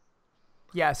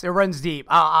 yes, it runs deep.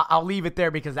 I'll leave it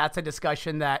there because that's a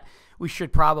discussion that we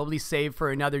should probably save for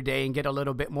another day and get a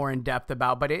little bit more in depth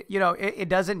about. But it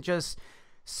doesn't just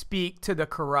speak to the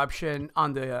corruption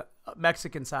on the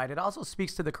Mexican side. It also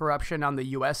speaks to the corruption on the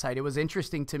U.S. side. It was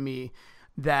interesting to me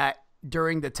that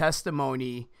during the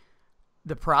testimony,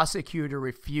 the prosecutor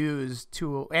refused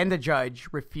to, and the judge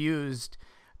refused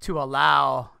to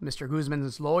allow Mr.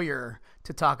 Guzman's lawyer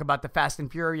to talk about the Fast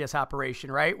and Furious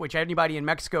operation, right? Which anybody in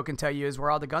Mexico can tell you is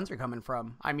where all the guns are coming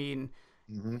from. I mean,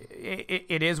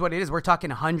 it is what it is. We're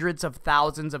talking hundreds of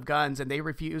thousands of guns, and they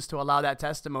refused to allow that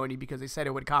testimony because they said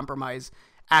it would compromise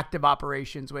active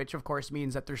operations, which of course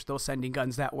means that they're still sending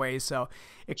guns that way. So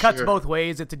it cuts both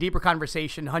ways. It's a deeper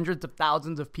conversation. Hundreds of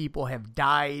thousands of people have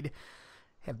died,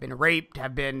 have been raped,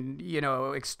 have been,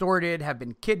 extorted, have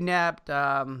been kidnapped.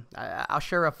 I'll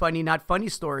share a funny, not funny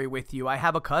story with you. I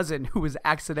have a cousin who was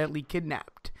accidentally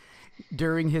kidnapped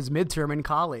during his midterm in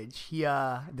college.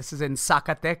 This is in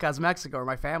Zacatecas, Mexico, where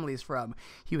my family's from.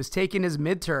 He was taking his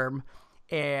midterm,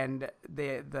 and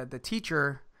the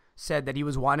teacher said that he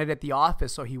was wanted at the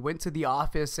office. So he went to the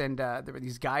office, and there were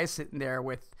these guys sitting there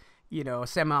with,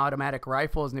 semi-automatic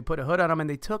rifles, and they put a hood on them, and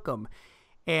they took him.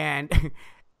 And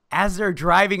as they're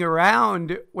driving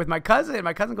around with my cousin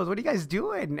goes, "What are you guys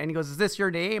doing?" And he goes, "Is this your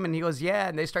name?" And he goes, "Yeah."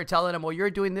 And they start telling him, "Well, you're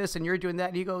doing this and you're doing that."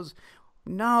 And he goes,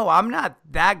 "No, I'm not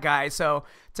that guy." So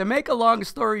to make a long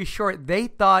story short, they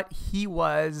thought he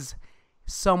was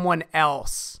someone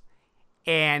else.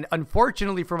 And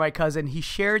unfortunately for my cousin, he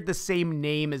shared the same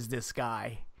name as this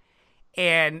guy.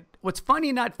 And what's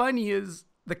funny, not funny, is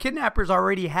the kidnappers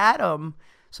already had him.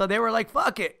 So they were like,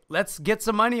 fuck it. Let's get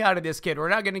some money out of this kid. We're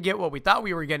not going to get what we thought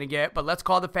we were going to get, but let's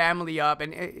call the family up.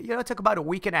 And, it took about a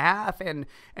week and a half and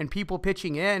people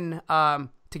pitching in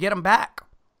to get him back.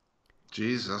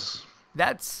 Jesus.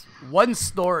 That's one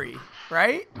story,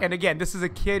 right? And again, this is a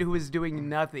kid who is doing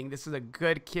nothing. This is a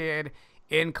good kid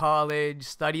in college,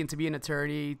 studying to be an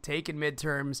attorney, taking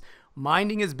midterms,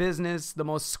 minding his business, the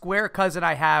most square cousin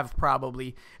I have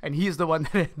probably, and he's the one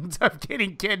that ends up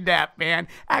getting kidnapped, man,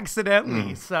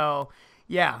 accidentally. So,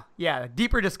 yeah,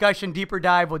 deeper discussion, deeper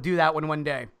dive. We'll do that one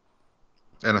day.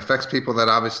 And affects people that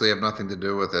obviously have nothing to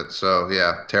do with it. So,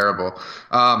 yeah, terrible.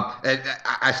 And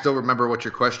I still remember what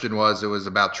your question was. It was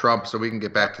about Trump, so we can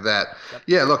get back to that. Yep.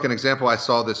 Yeah, look, an example I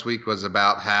saw this week was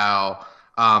about how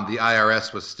the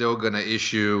IRS was still going to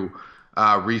issue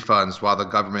refunds while the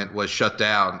government was shut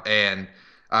down. And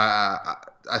I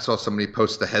saw somebody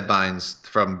post the headlines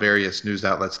from various news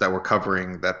outlets that were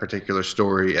covering that particular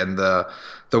story. And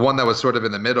the one that was sort of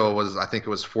in the middle was, I think it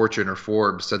was Fortune or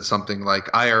Forbes, said something like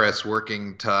IRS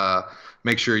working to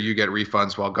make sure you get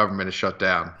refunds while government is shut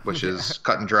down, which is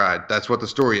cut and dried. That's what the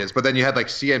story is. But then you had like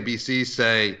CNBC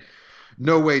say,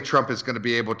 no way Trump is going to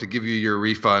be able to give you your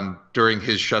refund during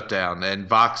his shutdown. And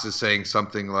Vox is saying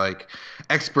something like,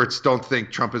 experts don't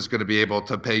think Trump is going to be able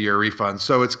to pay your refund.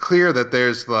 So it's clear that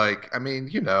there's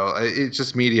it's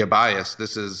just media bias.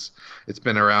 It's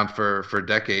been around for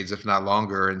decades, if not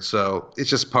longer. And so it's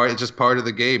just part of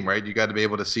the game, right? You got to be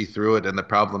able to see through it. And the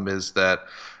problem is that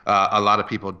a lot of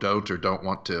people don't or don't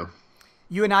want to.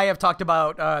 You and I have talked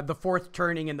about The Fourth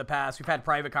Turning in the past. We've had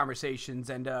private conversations,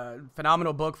 and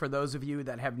phenomenal book for those of you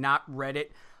that have not read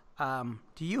it.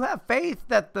 Do you have faith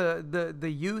that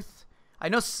the youth, I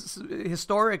know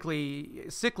historically,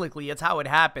 cyclically, it's how it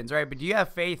happens, right? But do you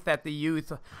have faith that the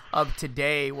youth of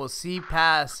today will see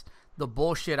past the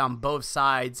bullshit on both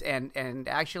sides and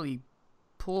actually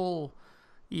pull,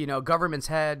 government's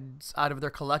heads out of their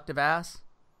collective ass?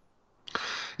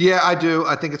 Yeah, I do.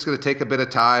 I think it's going to take a bit of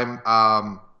time.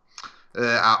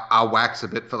 I'll wax a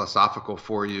bit philosophical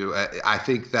for you. I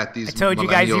think that these I told you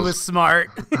guys he was smart.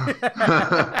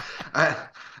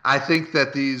 I think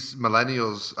that these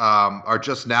millennials are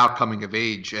just now coming of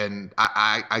age, and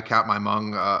I count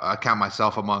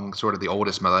myself among sort of the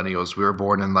oldest millennials. We were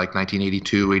born in like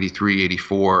 1982, 83,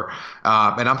 84,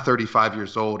 and I'm 35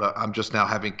 years old. I'm just now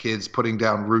having kids, putting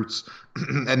down roots,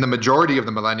 and the majority of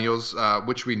the millennials,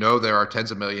 which we know there are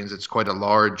tens of millions, it's quite a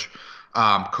large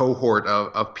cohort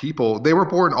of people. They were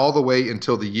born all the way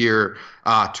until the year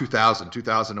 2000,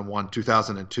 2001,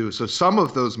 2002. So some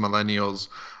of those millennials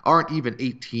aren't even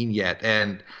 18 yet.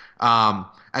 And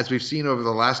as we've seen over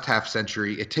the last half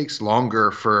century, it takes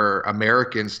longer for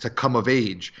Americans to come of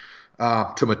age,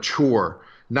 to mature.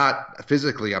 Not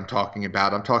physically, I'm talking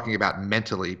about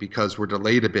mentally, because we're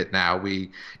delayed a bit now.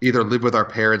 We either live with our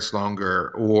parents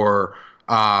longer, or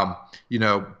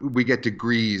we get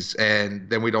degrees and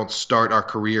then we don't start our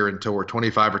career until we're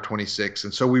 25 or 26.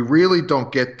 And so we really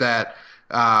don't get that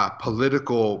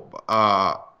political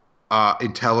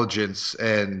intelligence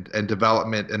and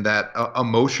development and that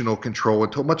emotional control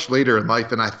until much later in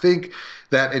life. And I think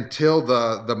that until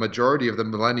the majority of the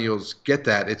millennials get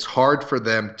that, it's hard for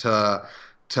them to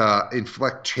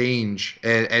inflect change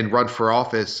and run for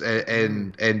office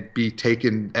and be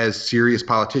taken as serious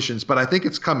politicians. But I think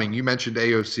it's coming. You mentioned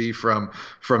AOC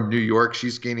from New York.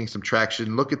 She's gaining some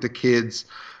traction. Look at the kids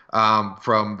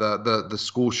from the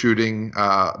school shooting.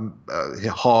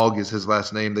 Hogg is his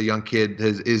last name. The young kid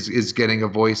is getting a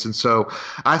voice. And so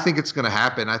I think it's going to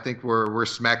happen. I think we're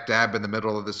smack dab in the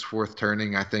middle of this fourth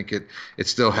turning. I think it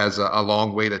still has a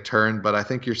long way to turn, but I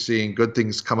think you're seeing good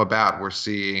things come about. We're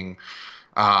seeing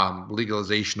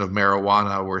legalization of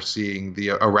marijuana. We're seeing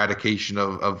the eradication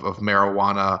of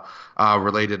marijuana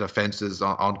related offenses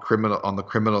on the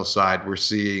criminal side. We're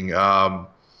seeing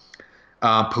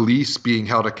police being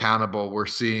held accountable. We're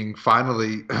seeing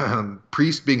finally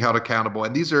priests being held accountable.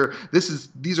 And these are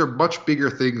much bigger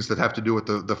things that have to do with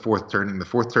the fourth turning. The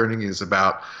fourth turning is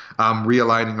about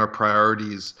realigning our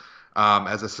priorities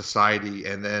as a society,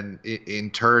 and then in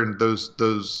turn those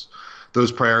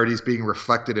priorities being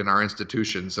reflected in our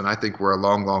institutions. And I think we're a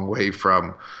long, long way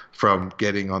from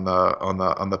getting on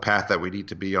the path that we need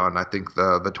to be on. I think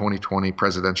the 2020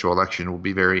 presidential election will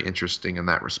be very interesting in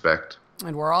that respect.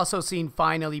 And we're also seeing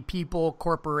finally people,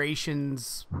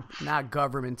 corporations, not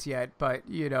governments yet, but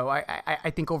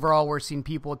I think overall we're seeing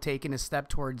people taking a step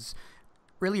towards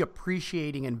really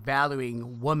appreciating and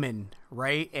valuing women,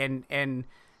 right? And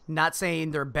not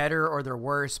saying they're better or they're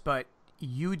worse, but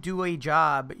you do a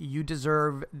job, you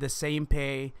deserve the same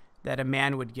pay that a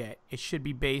man would get. It should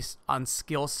be based on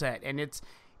skill set. And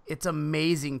it's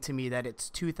amazing to me that it's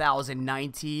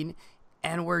 2019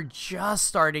 and we're just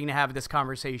starting to have this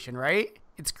conversation, right?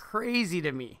 It's crazy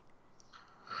to me.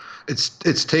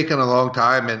 It's taken a long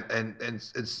time, and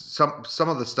it's some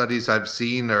of the studies I've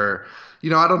seen are,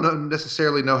 I don't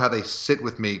necessarily know how they sit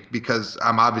with me, because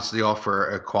I'm obviously all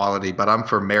for equality, but I'm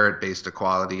for merit-based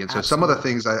equality. And so Absolutely.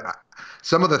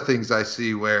 some of the things I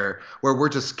see where we're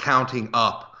just counting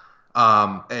up.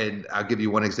 And I'll give you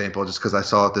one example just because I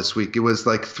saw it this week. It was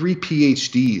like 3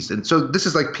 PhDs. And so this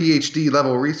is like PhD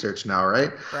level research now, right?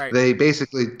 Right. They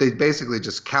basically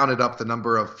just counted up the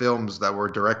number of films that were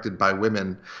directed by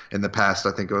women in the past.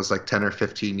 I think it was like 10 or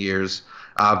 15 years,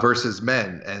 versus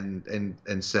men,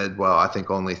 and said, well, I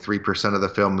think only 3% of the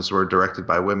films were directed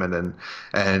by women.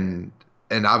 And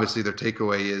obviously their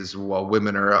takeaway is, well,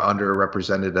 women are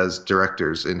underrepresented as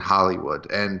directors in Hollywood.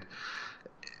 And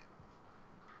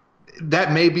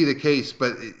that may be the case,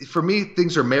 but for me,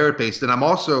 things are merit based, and I'm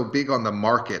also big on the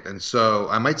market. And so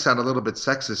I might sound a little bit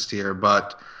sexist here,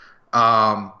 but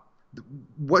um,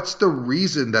 what's the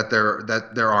reason that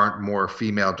there aren't more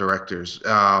female directors?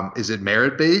 Is it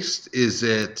merit based? Is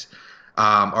it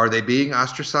are they being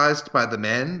ostracized by the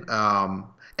men?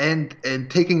 And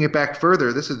taking it back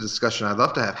further, this is a discussion I'd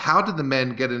love to have. How did the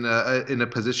men get in a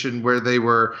position where they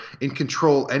were in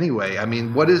control anyway? I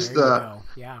mean, what is There you the go.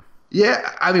 Yeah.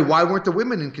 yeah, I mean, why weren't the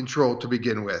women in control to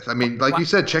begin with? I mean, like What? you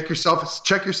said, check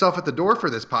yourself at the door for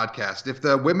this podcast. If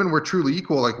the women were truly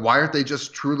equal, like, why aren't they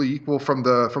just truly equal from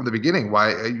the beginning?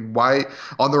 Why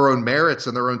on their own merits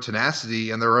and their own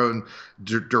tenacity and their own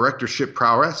directorship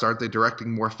prowess aren't they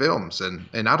directing more films? And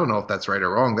I don't know if that's right or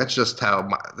wrong. That's just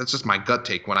my gut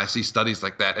take when I see studies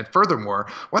like that. And furthermore,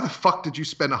 why the fuck did you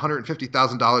spend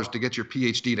 $150,000 to get your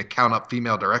PhD to count up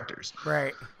female directors?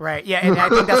 Right, right. Yeah, and I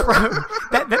think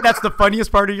that's the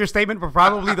funniest part of your statement, but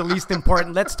probably the least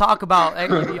important. Let's talk about,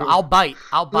 I'll bite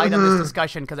on this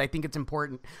discussion because I think it's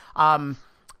important. I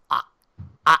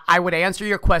would answer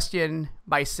your question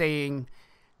by saying,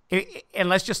 and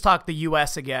let's just talk the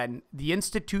U.S. again, the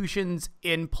institutions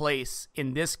in place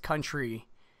in this country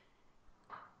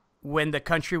when the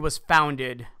country was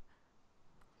founded,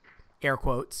 air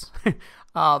quotes,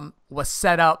 was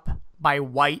set up by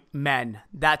white men.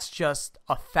 That's just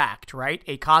a fact, right?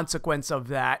 A consequence of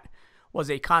that was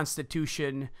a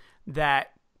constitution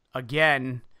that,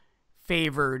 again,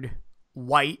 favored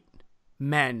white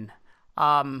men.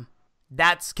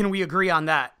 Can we agree on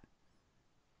that?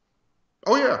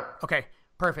 Oh yeah. Okay,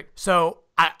 perfect. So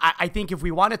I think if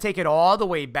we want to take it all the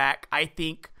way back, I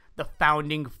think the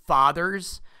founding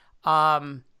fathers,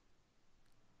 frankly,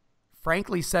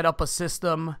 set up a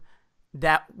system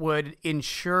that would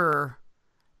ensure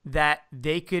that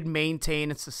they could maintain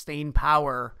and sustain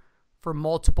power for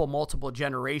multiple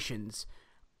generations.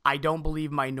 I don't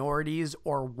believe minorities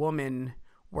or women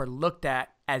were looked at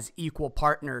as equal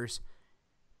partners,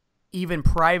 even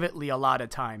privately a lot of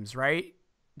times, right?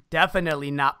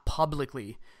 Definitely not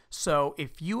publicly. So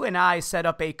if you and I set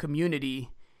up a community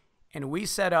and we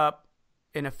set up,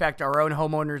 in effect, our own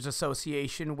homeowners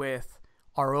association with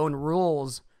our own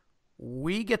rules,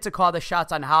 we get to call the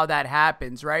shots on how that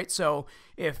happens, right? So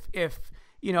if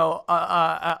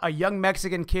a young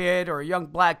Mexican kid or a young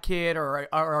black kid or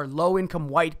a low-income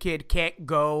white kid can't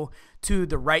go to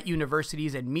the right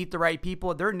universities and meet the right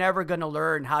people, they're never going to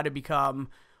learn how to become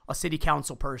a city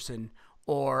council person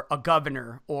or a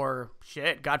governor or,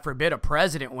 shit, God forbid, a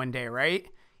president one day, right?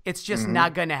 It's just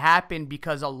not going to happen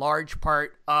because a large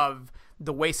part of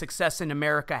the way success in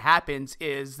America happens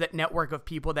is that network of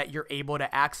people that you're able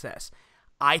to access.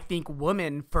 I think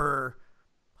women for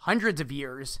hundreds of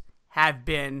years have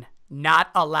been not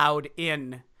allowed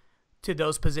in to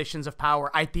those positions of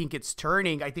power. I think it's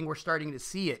turning. I think we're starting to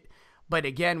see it. But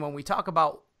again, when we talk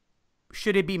about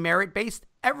should it be merit-based,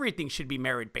 everything should be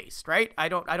merit-based, right? I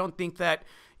don't think that,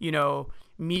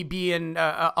 me being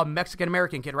a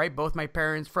Mexican-American kid, right? Both my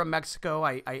parents from Mexico.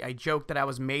 I joke that I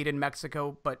was made in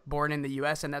Mexico, but born in the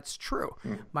U.S., and that's true.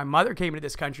 My mother came to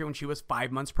this country when she was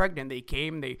 5 months pregnant. They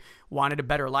came, they wanted a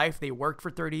better life. They worked for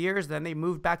 30 years. Then they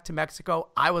moved back to Mexico.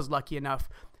 I was lucky enough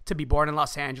to be born in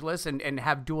Los Angeles and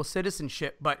have dual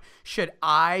citizenship. But should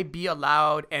I be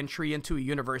allowed entry into a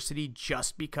university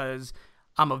just because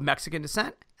I'm of Mexican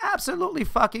descent? Absolutely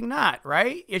fucking not,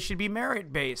 right? It should be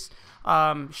merit-based.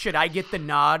 Should I get the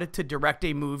nod to direct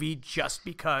a movie just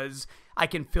because I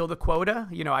can fill the quota?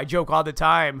 I joke all the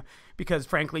time because,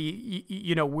 frankly,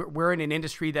 we're in an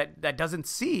industry that doesn't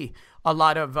see a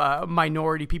lot of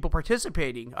minority people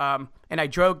participating. And I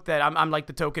joke that I'm like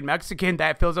the token Mexican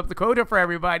that fills up the quota for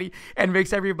everybody and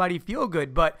makes everybody feel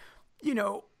good. But,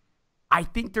 I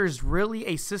think there's really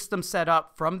a system set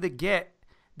up from the get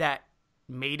that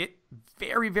made it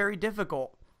very, very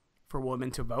difficult for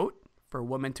women to vote, for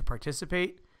women to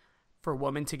participate, for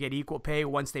women to get equal pay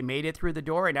once they made it through the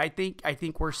door. And I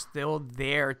think we're still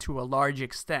there to a large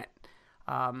extent.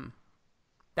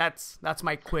 That's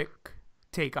my quick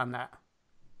take on that.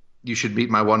 You should meet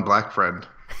my one black friend.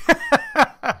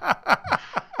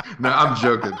 No, I'm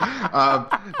joking.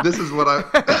 This is what I...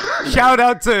 Shout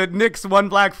out to Nick's one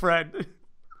black friend.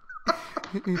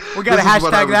 We got to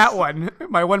hashtag that one.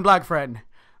 My one black friend.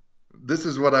 This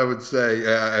is what I would say,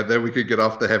 and then we could get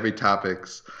off the heavy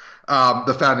topics.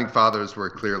 The founding fathers were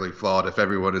clearly flawed. If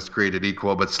everyone is created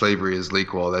equal, but slavery is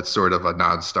legal, that's sort of a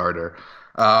non-starter.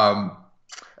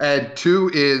 And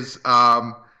two is,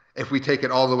 if we take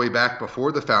it all the way back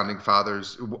before the founding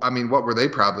fathers, I mean, what were they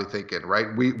probably thinking, right?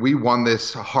 We won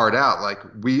this hard out. Like,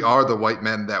 we are the white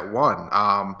men that won.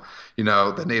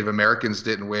 The Native Americans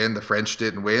didn't win, the French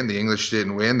didn't win, the English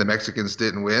didn't win, the Mexicans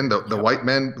didn't win. The white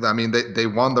men, I mean, they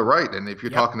won the right. And if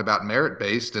you're talking about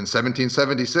merit-based in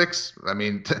 1776, I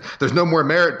mean, there's no more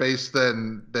merit-based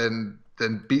than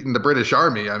beating the British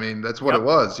Army. I mean, that's what it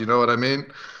was. You know what I mean?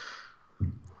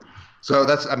 So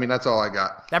that's all I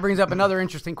got. That brings up another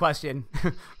interesting question.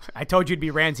 I told you to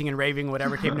be ranting and raving,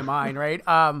 whatever came to mind, right?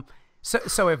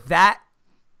 So if that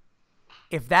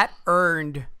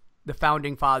earned the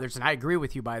founding fathers, and I agree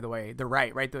with you, by the way, the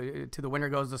right? To the winner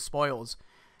goes the spoils.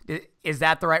 Is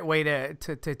that the right way to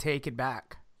take it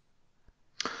back?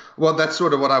 Well, that's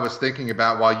sort of what I was thinking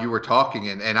about while you were talking,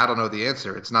 and I don't know the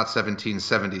answer. It's not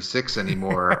 1776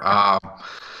 anymore.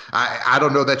 I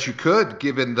don't know that you could,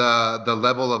 given the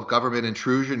level of government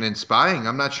intrusion and spying.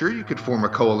 I'm not sure you could form a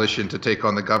coalition to take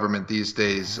on the government these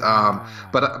days.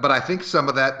 But I think some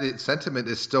of that sentiment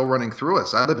is still running through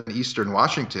us. I live in Eastern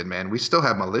Washington, man. We still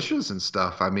have militias and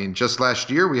stuff. I mean, just last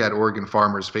year we had Oregon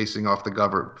farmers facing off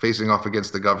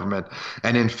against the government,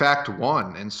 and in fact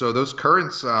won. And so those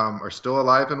currents are still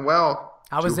alive and well.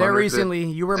 I was there recently.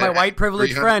 You were my white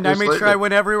privileged friend. I made sure I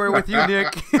went everywhere with you,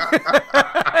 Nick.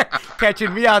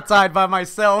 Catching me outside by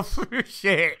myself.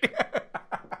 Shit.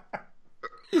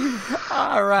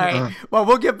 All right. Well,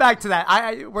 we'll get back to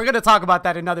that. We're going to talk about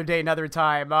that another day, another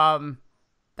time.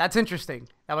 That's interesting.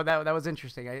 That was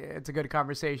interesting. It's a good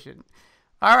conversation.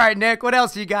 All right, Nick, what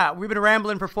else you got? We've been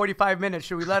rambling for 45 minutes.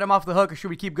 Should we let him off the hook or should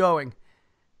we keep going?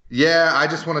 Yeah, I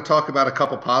just want to talk about a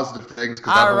couple positive things.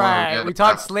 All right. We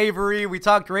talked slavery. We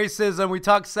talked racism. We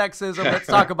talked sexism. Let's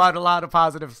talk about a lot of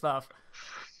positive stuff.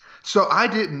 So I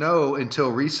didn't know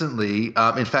until recently.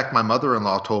 In fact, my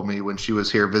mother-in-law told me when she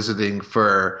was here visiting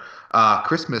for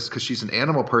Christmas, because she's an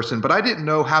animal person, but I didn't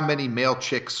know how many male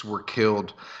chicks were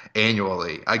killed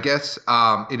annually. I guess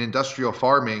in industrial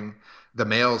farming, the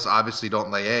males obviously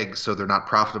don't lay eggs, so they're not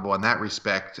profitable in that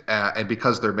respect. And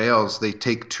because they're males, they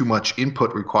take too much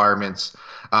input requirements.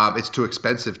 It's too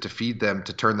expensive to feed them,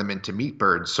 to turn them into meat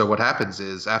birds. So what happens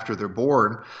is after they're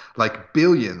born, like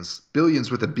billions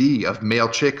with a B of male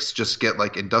chicks just get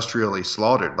like industrially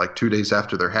slaughtered like 2 days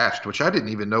after they're hatched, which I didn't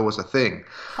even know was a thing.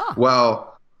 Huh.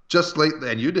 Well, just lately,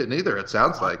 and you didn't either, it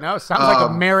sounds like. No, it sounds like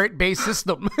a merit-based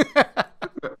system.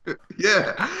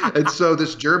 Yeah. And so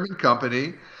this German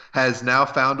company has now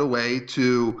found a way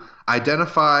to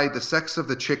identify the sex of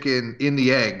the chicken in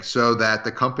the egg so that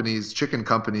the chicken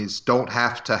companies don't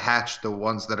have to hatch the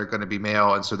ones that are going to be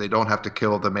male, and so they don't have to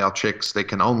kill the male chicks. They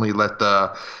can only let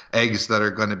the eggs that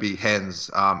are going to be hens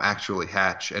actually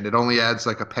hatch, and it only adds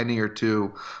like a penny or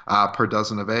two per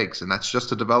dozen of eggs, and that's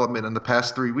just a development in the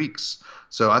past 3 weeks.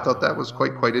 So I thought that was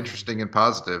quite interesting and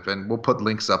positive, and we'll put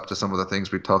links up to some of the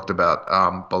things we talked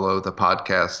about below the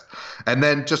podcast. And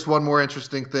then just one more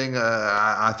interesting thing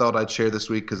I thought I'd share this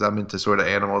week, because I'm into sort of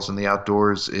animals and the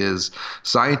outdoors, is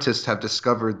scientists have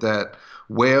discovered that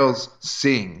whales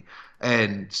sing,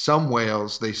 and some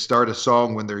whales, they start a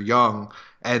song when they're young,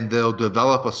 and they'll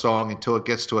develop a song until it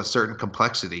gets to a certain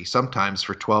complexity, sometimes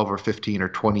for 12 or 15 or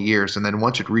 20 years. And then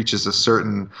once it reaches a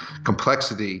certain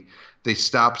complexity, they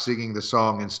stop singing the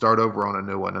song and start over on a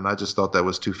new one. And I just thought that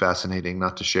was too fascinating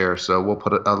not to share. So we'll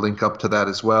put a link up to that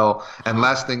as well. And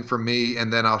last thing for me,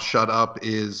 and then I'll shut up,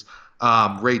 is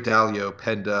Ray Dalio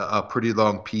penned a pretty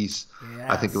long piece. Yes.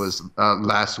 I think it was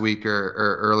last week or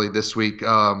early this week,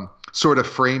 sort of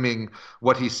framing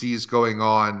what he sees going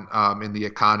on in the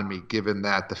economy, given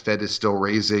that the Fed is still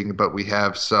raising, but we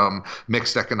have some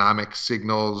mixed economic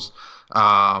signals.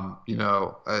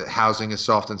 Housing is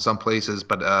soft in some places,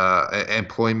 but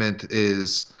employment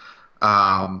is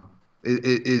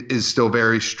is still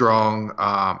very strong.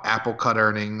 Apple cut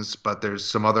earnings, but there's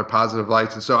some other positive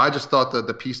lights. And so I just thought that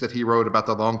the piece that he wrote about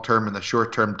the long-term and the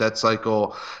short-term debt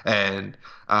cycle and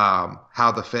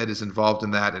how the Fed is involved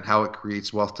in that and how it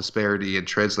creates wealth disparity and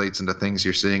translates into things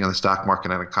you're seeing in the stock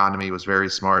market and economy was very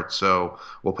smart. So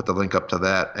we'll put the link up to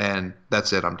that. And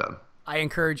that's it. I'm done. I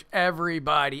encourage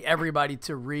everybody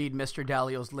to read Mr.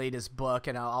 Dalio's latest book,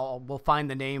 and we'll find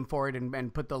the name for it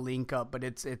and put the link up. But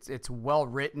it's well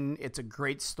written. It's a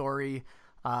great story.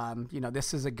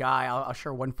 This is a guy. I'll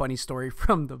share one funny story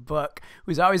from the book,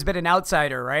 who's always been an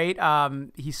outsider, right?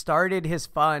 He started his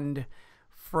fund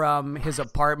from his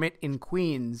apartment in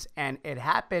Queens, and it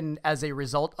happened as a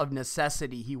result of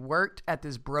necessity. He worked at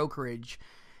this brokerage,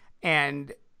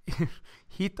 and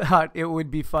he thought it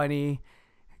would be funny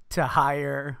to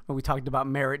hire, we talked about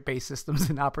merit-based systems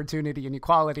and opportunity and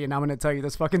equality, and I'm going to tell you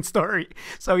this fucking story.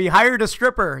 So he hired a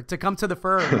stripper to come to the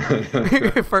firm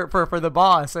for the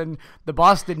boss, and the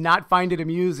boss did not find it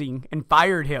amusing and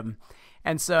fired him.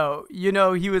 And so,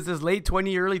 he was this late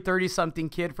 20, early 30-something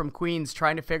kid from Queens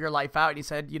trying to figure life out. And he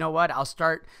said, you know what, I'll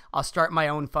start my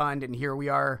own fund, and here we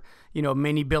are,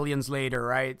 many billions later,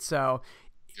 right? So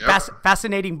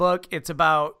fascinating book. It's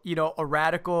about,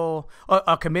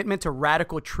 a commitment to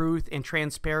radical truth and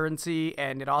transparency.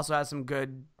 And it also has some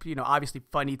good, obviously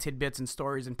funny tidbits and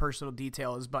stories and personal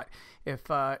details. But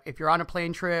if you're on a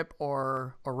plane trip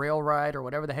or a rail ride or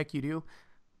whatever the heck you do,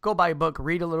 go buy a book,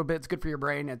 read a little bit. It's good for your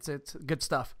brain. It's good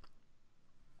stuff.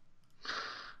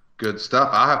 Good stuff.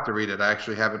 I'll have to read it. I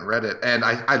actually haven't read it. And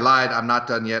I lied. I'm not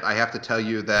done yet. I have to tell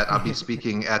you that I'll be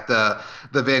speaking at the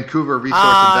Vancouver Resource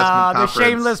Investment Conference. The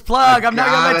shameless plug. I'm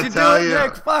not going to let you do it,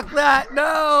 Nick. Fuck that.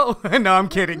 No. No, I'm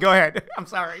kidding. Go ahead. I'm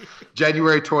sorry.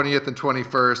 January 20th and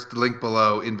 21st, link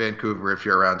below in Vancouver. If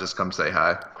you're around, just come say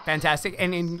hi. Fantastic.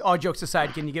 And in all jokes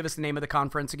aside, can you give us the name of the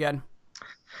conference again?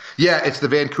 Yeah, it's the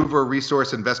Vancouver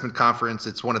Resource Investment Conference.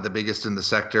 It's one of the biggest in the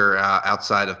sector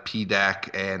outside of PDAC,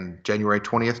 and January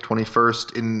 20th,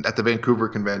 21st at the Vancouver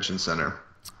Convention Center.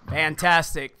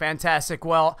 Fantastic.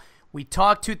 Well, we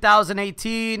talked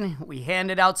 2018. We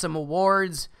handed out some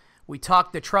awards. We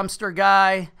talked the Trumpster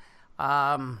guy.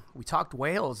 We talked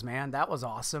whales, man. That was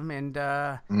awesome. And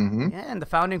and the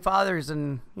founding fathers,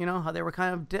 and how they were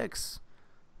kind of dicks.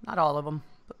 Not all of them,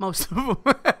 but most of them.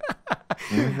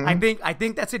 I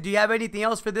think that's it. Do you have anything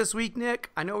else for this week,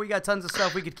 Nick? I know we got tons of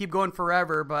stuff. We could keep going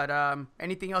forever, but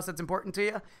anything else that's important to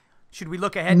you? Should we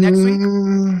look ahead next week?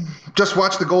 Just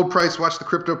watch the gold price, watch the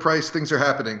crypto price. Things are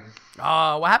happening.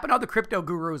 What happened to all the crypto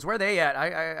gurus? Where are they at?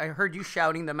 I heard you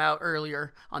shouting them out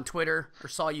earlier on Twitter, or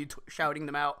saw you shouting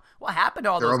them out. What happened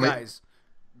to all those guys?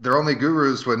 They're only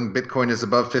gurus when Bitcoin is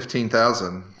above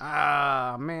 15,000.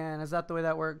 Man, is that the way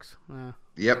that works?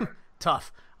 Yep.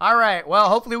 Tough. All right. Well,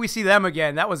 hopefully we see them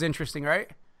again. That was interesting, right?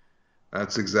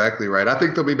 That's exactly right. I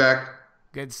think they'll be back.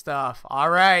 Good stuff.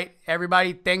 All right,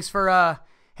 everybody. Thanks for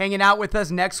hanging out with us.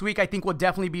 Next week, I think we'll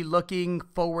definitely be looking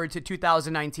forward to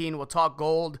 2019. We'll talk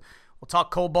gold. We'll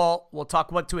talk cobalt. We'll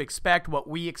talk what to expect, what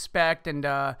we expect, and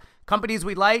companies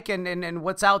we like, and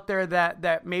what's out there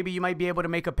that maybe you might be able to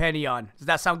make a penny on. Does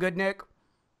that sound good, Nick?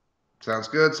 Sounds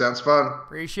good. Sounds fun.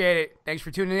 Appreciate it. Thanks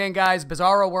for tuning in, guys.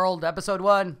 Bizarro World, episode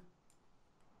 1.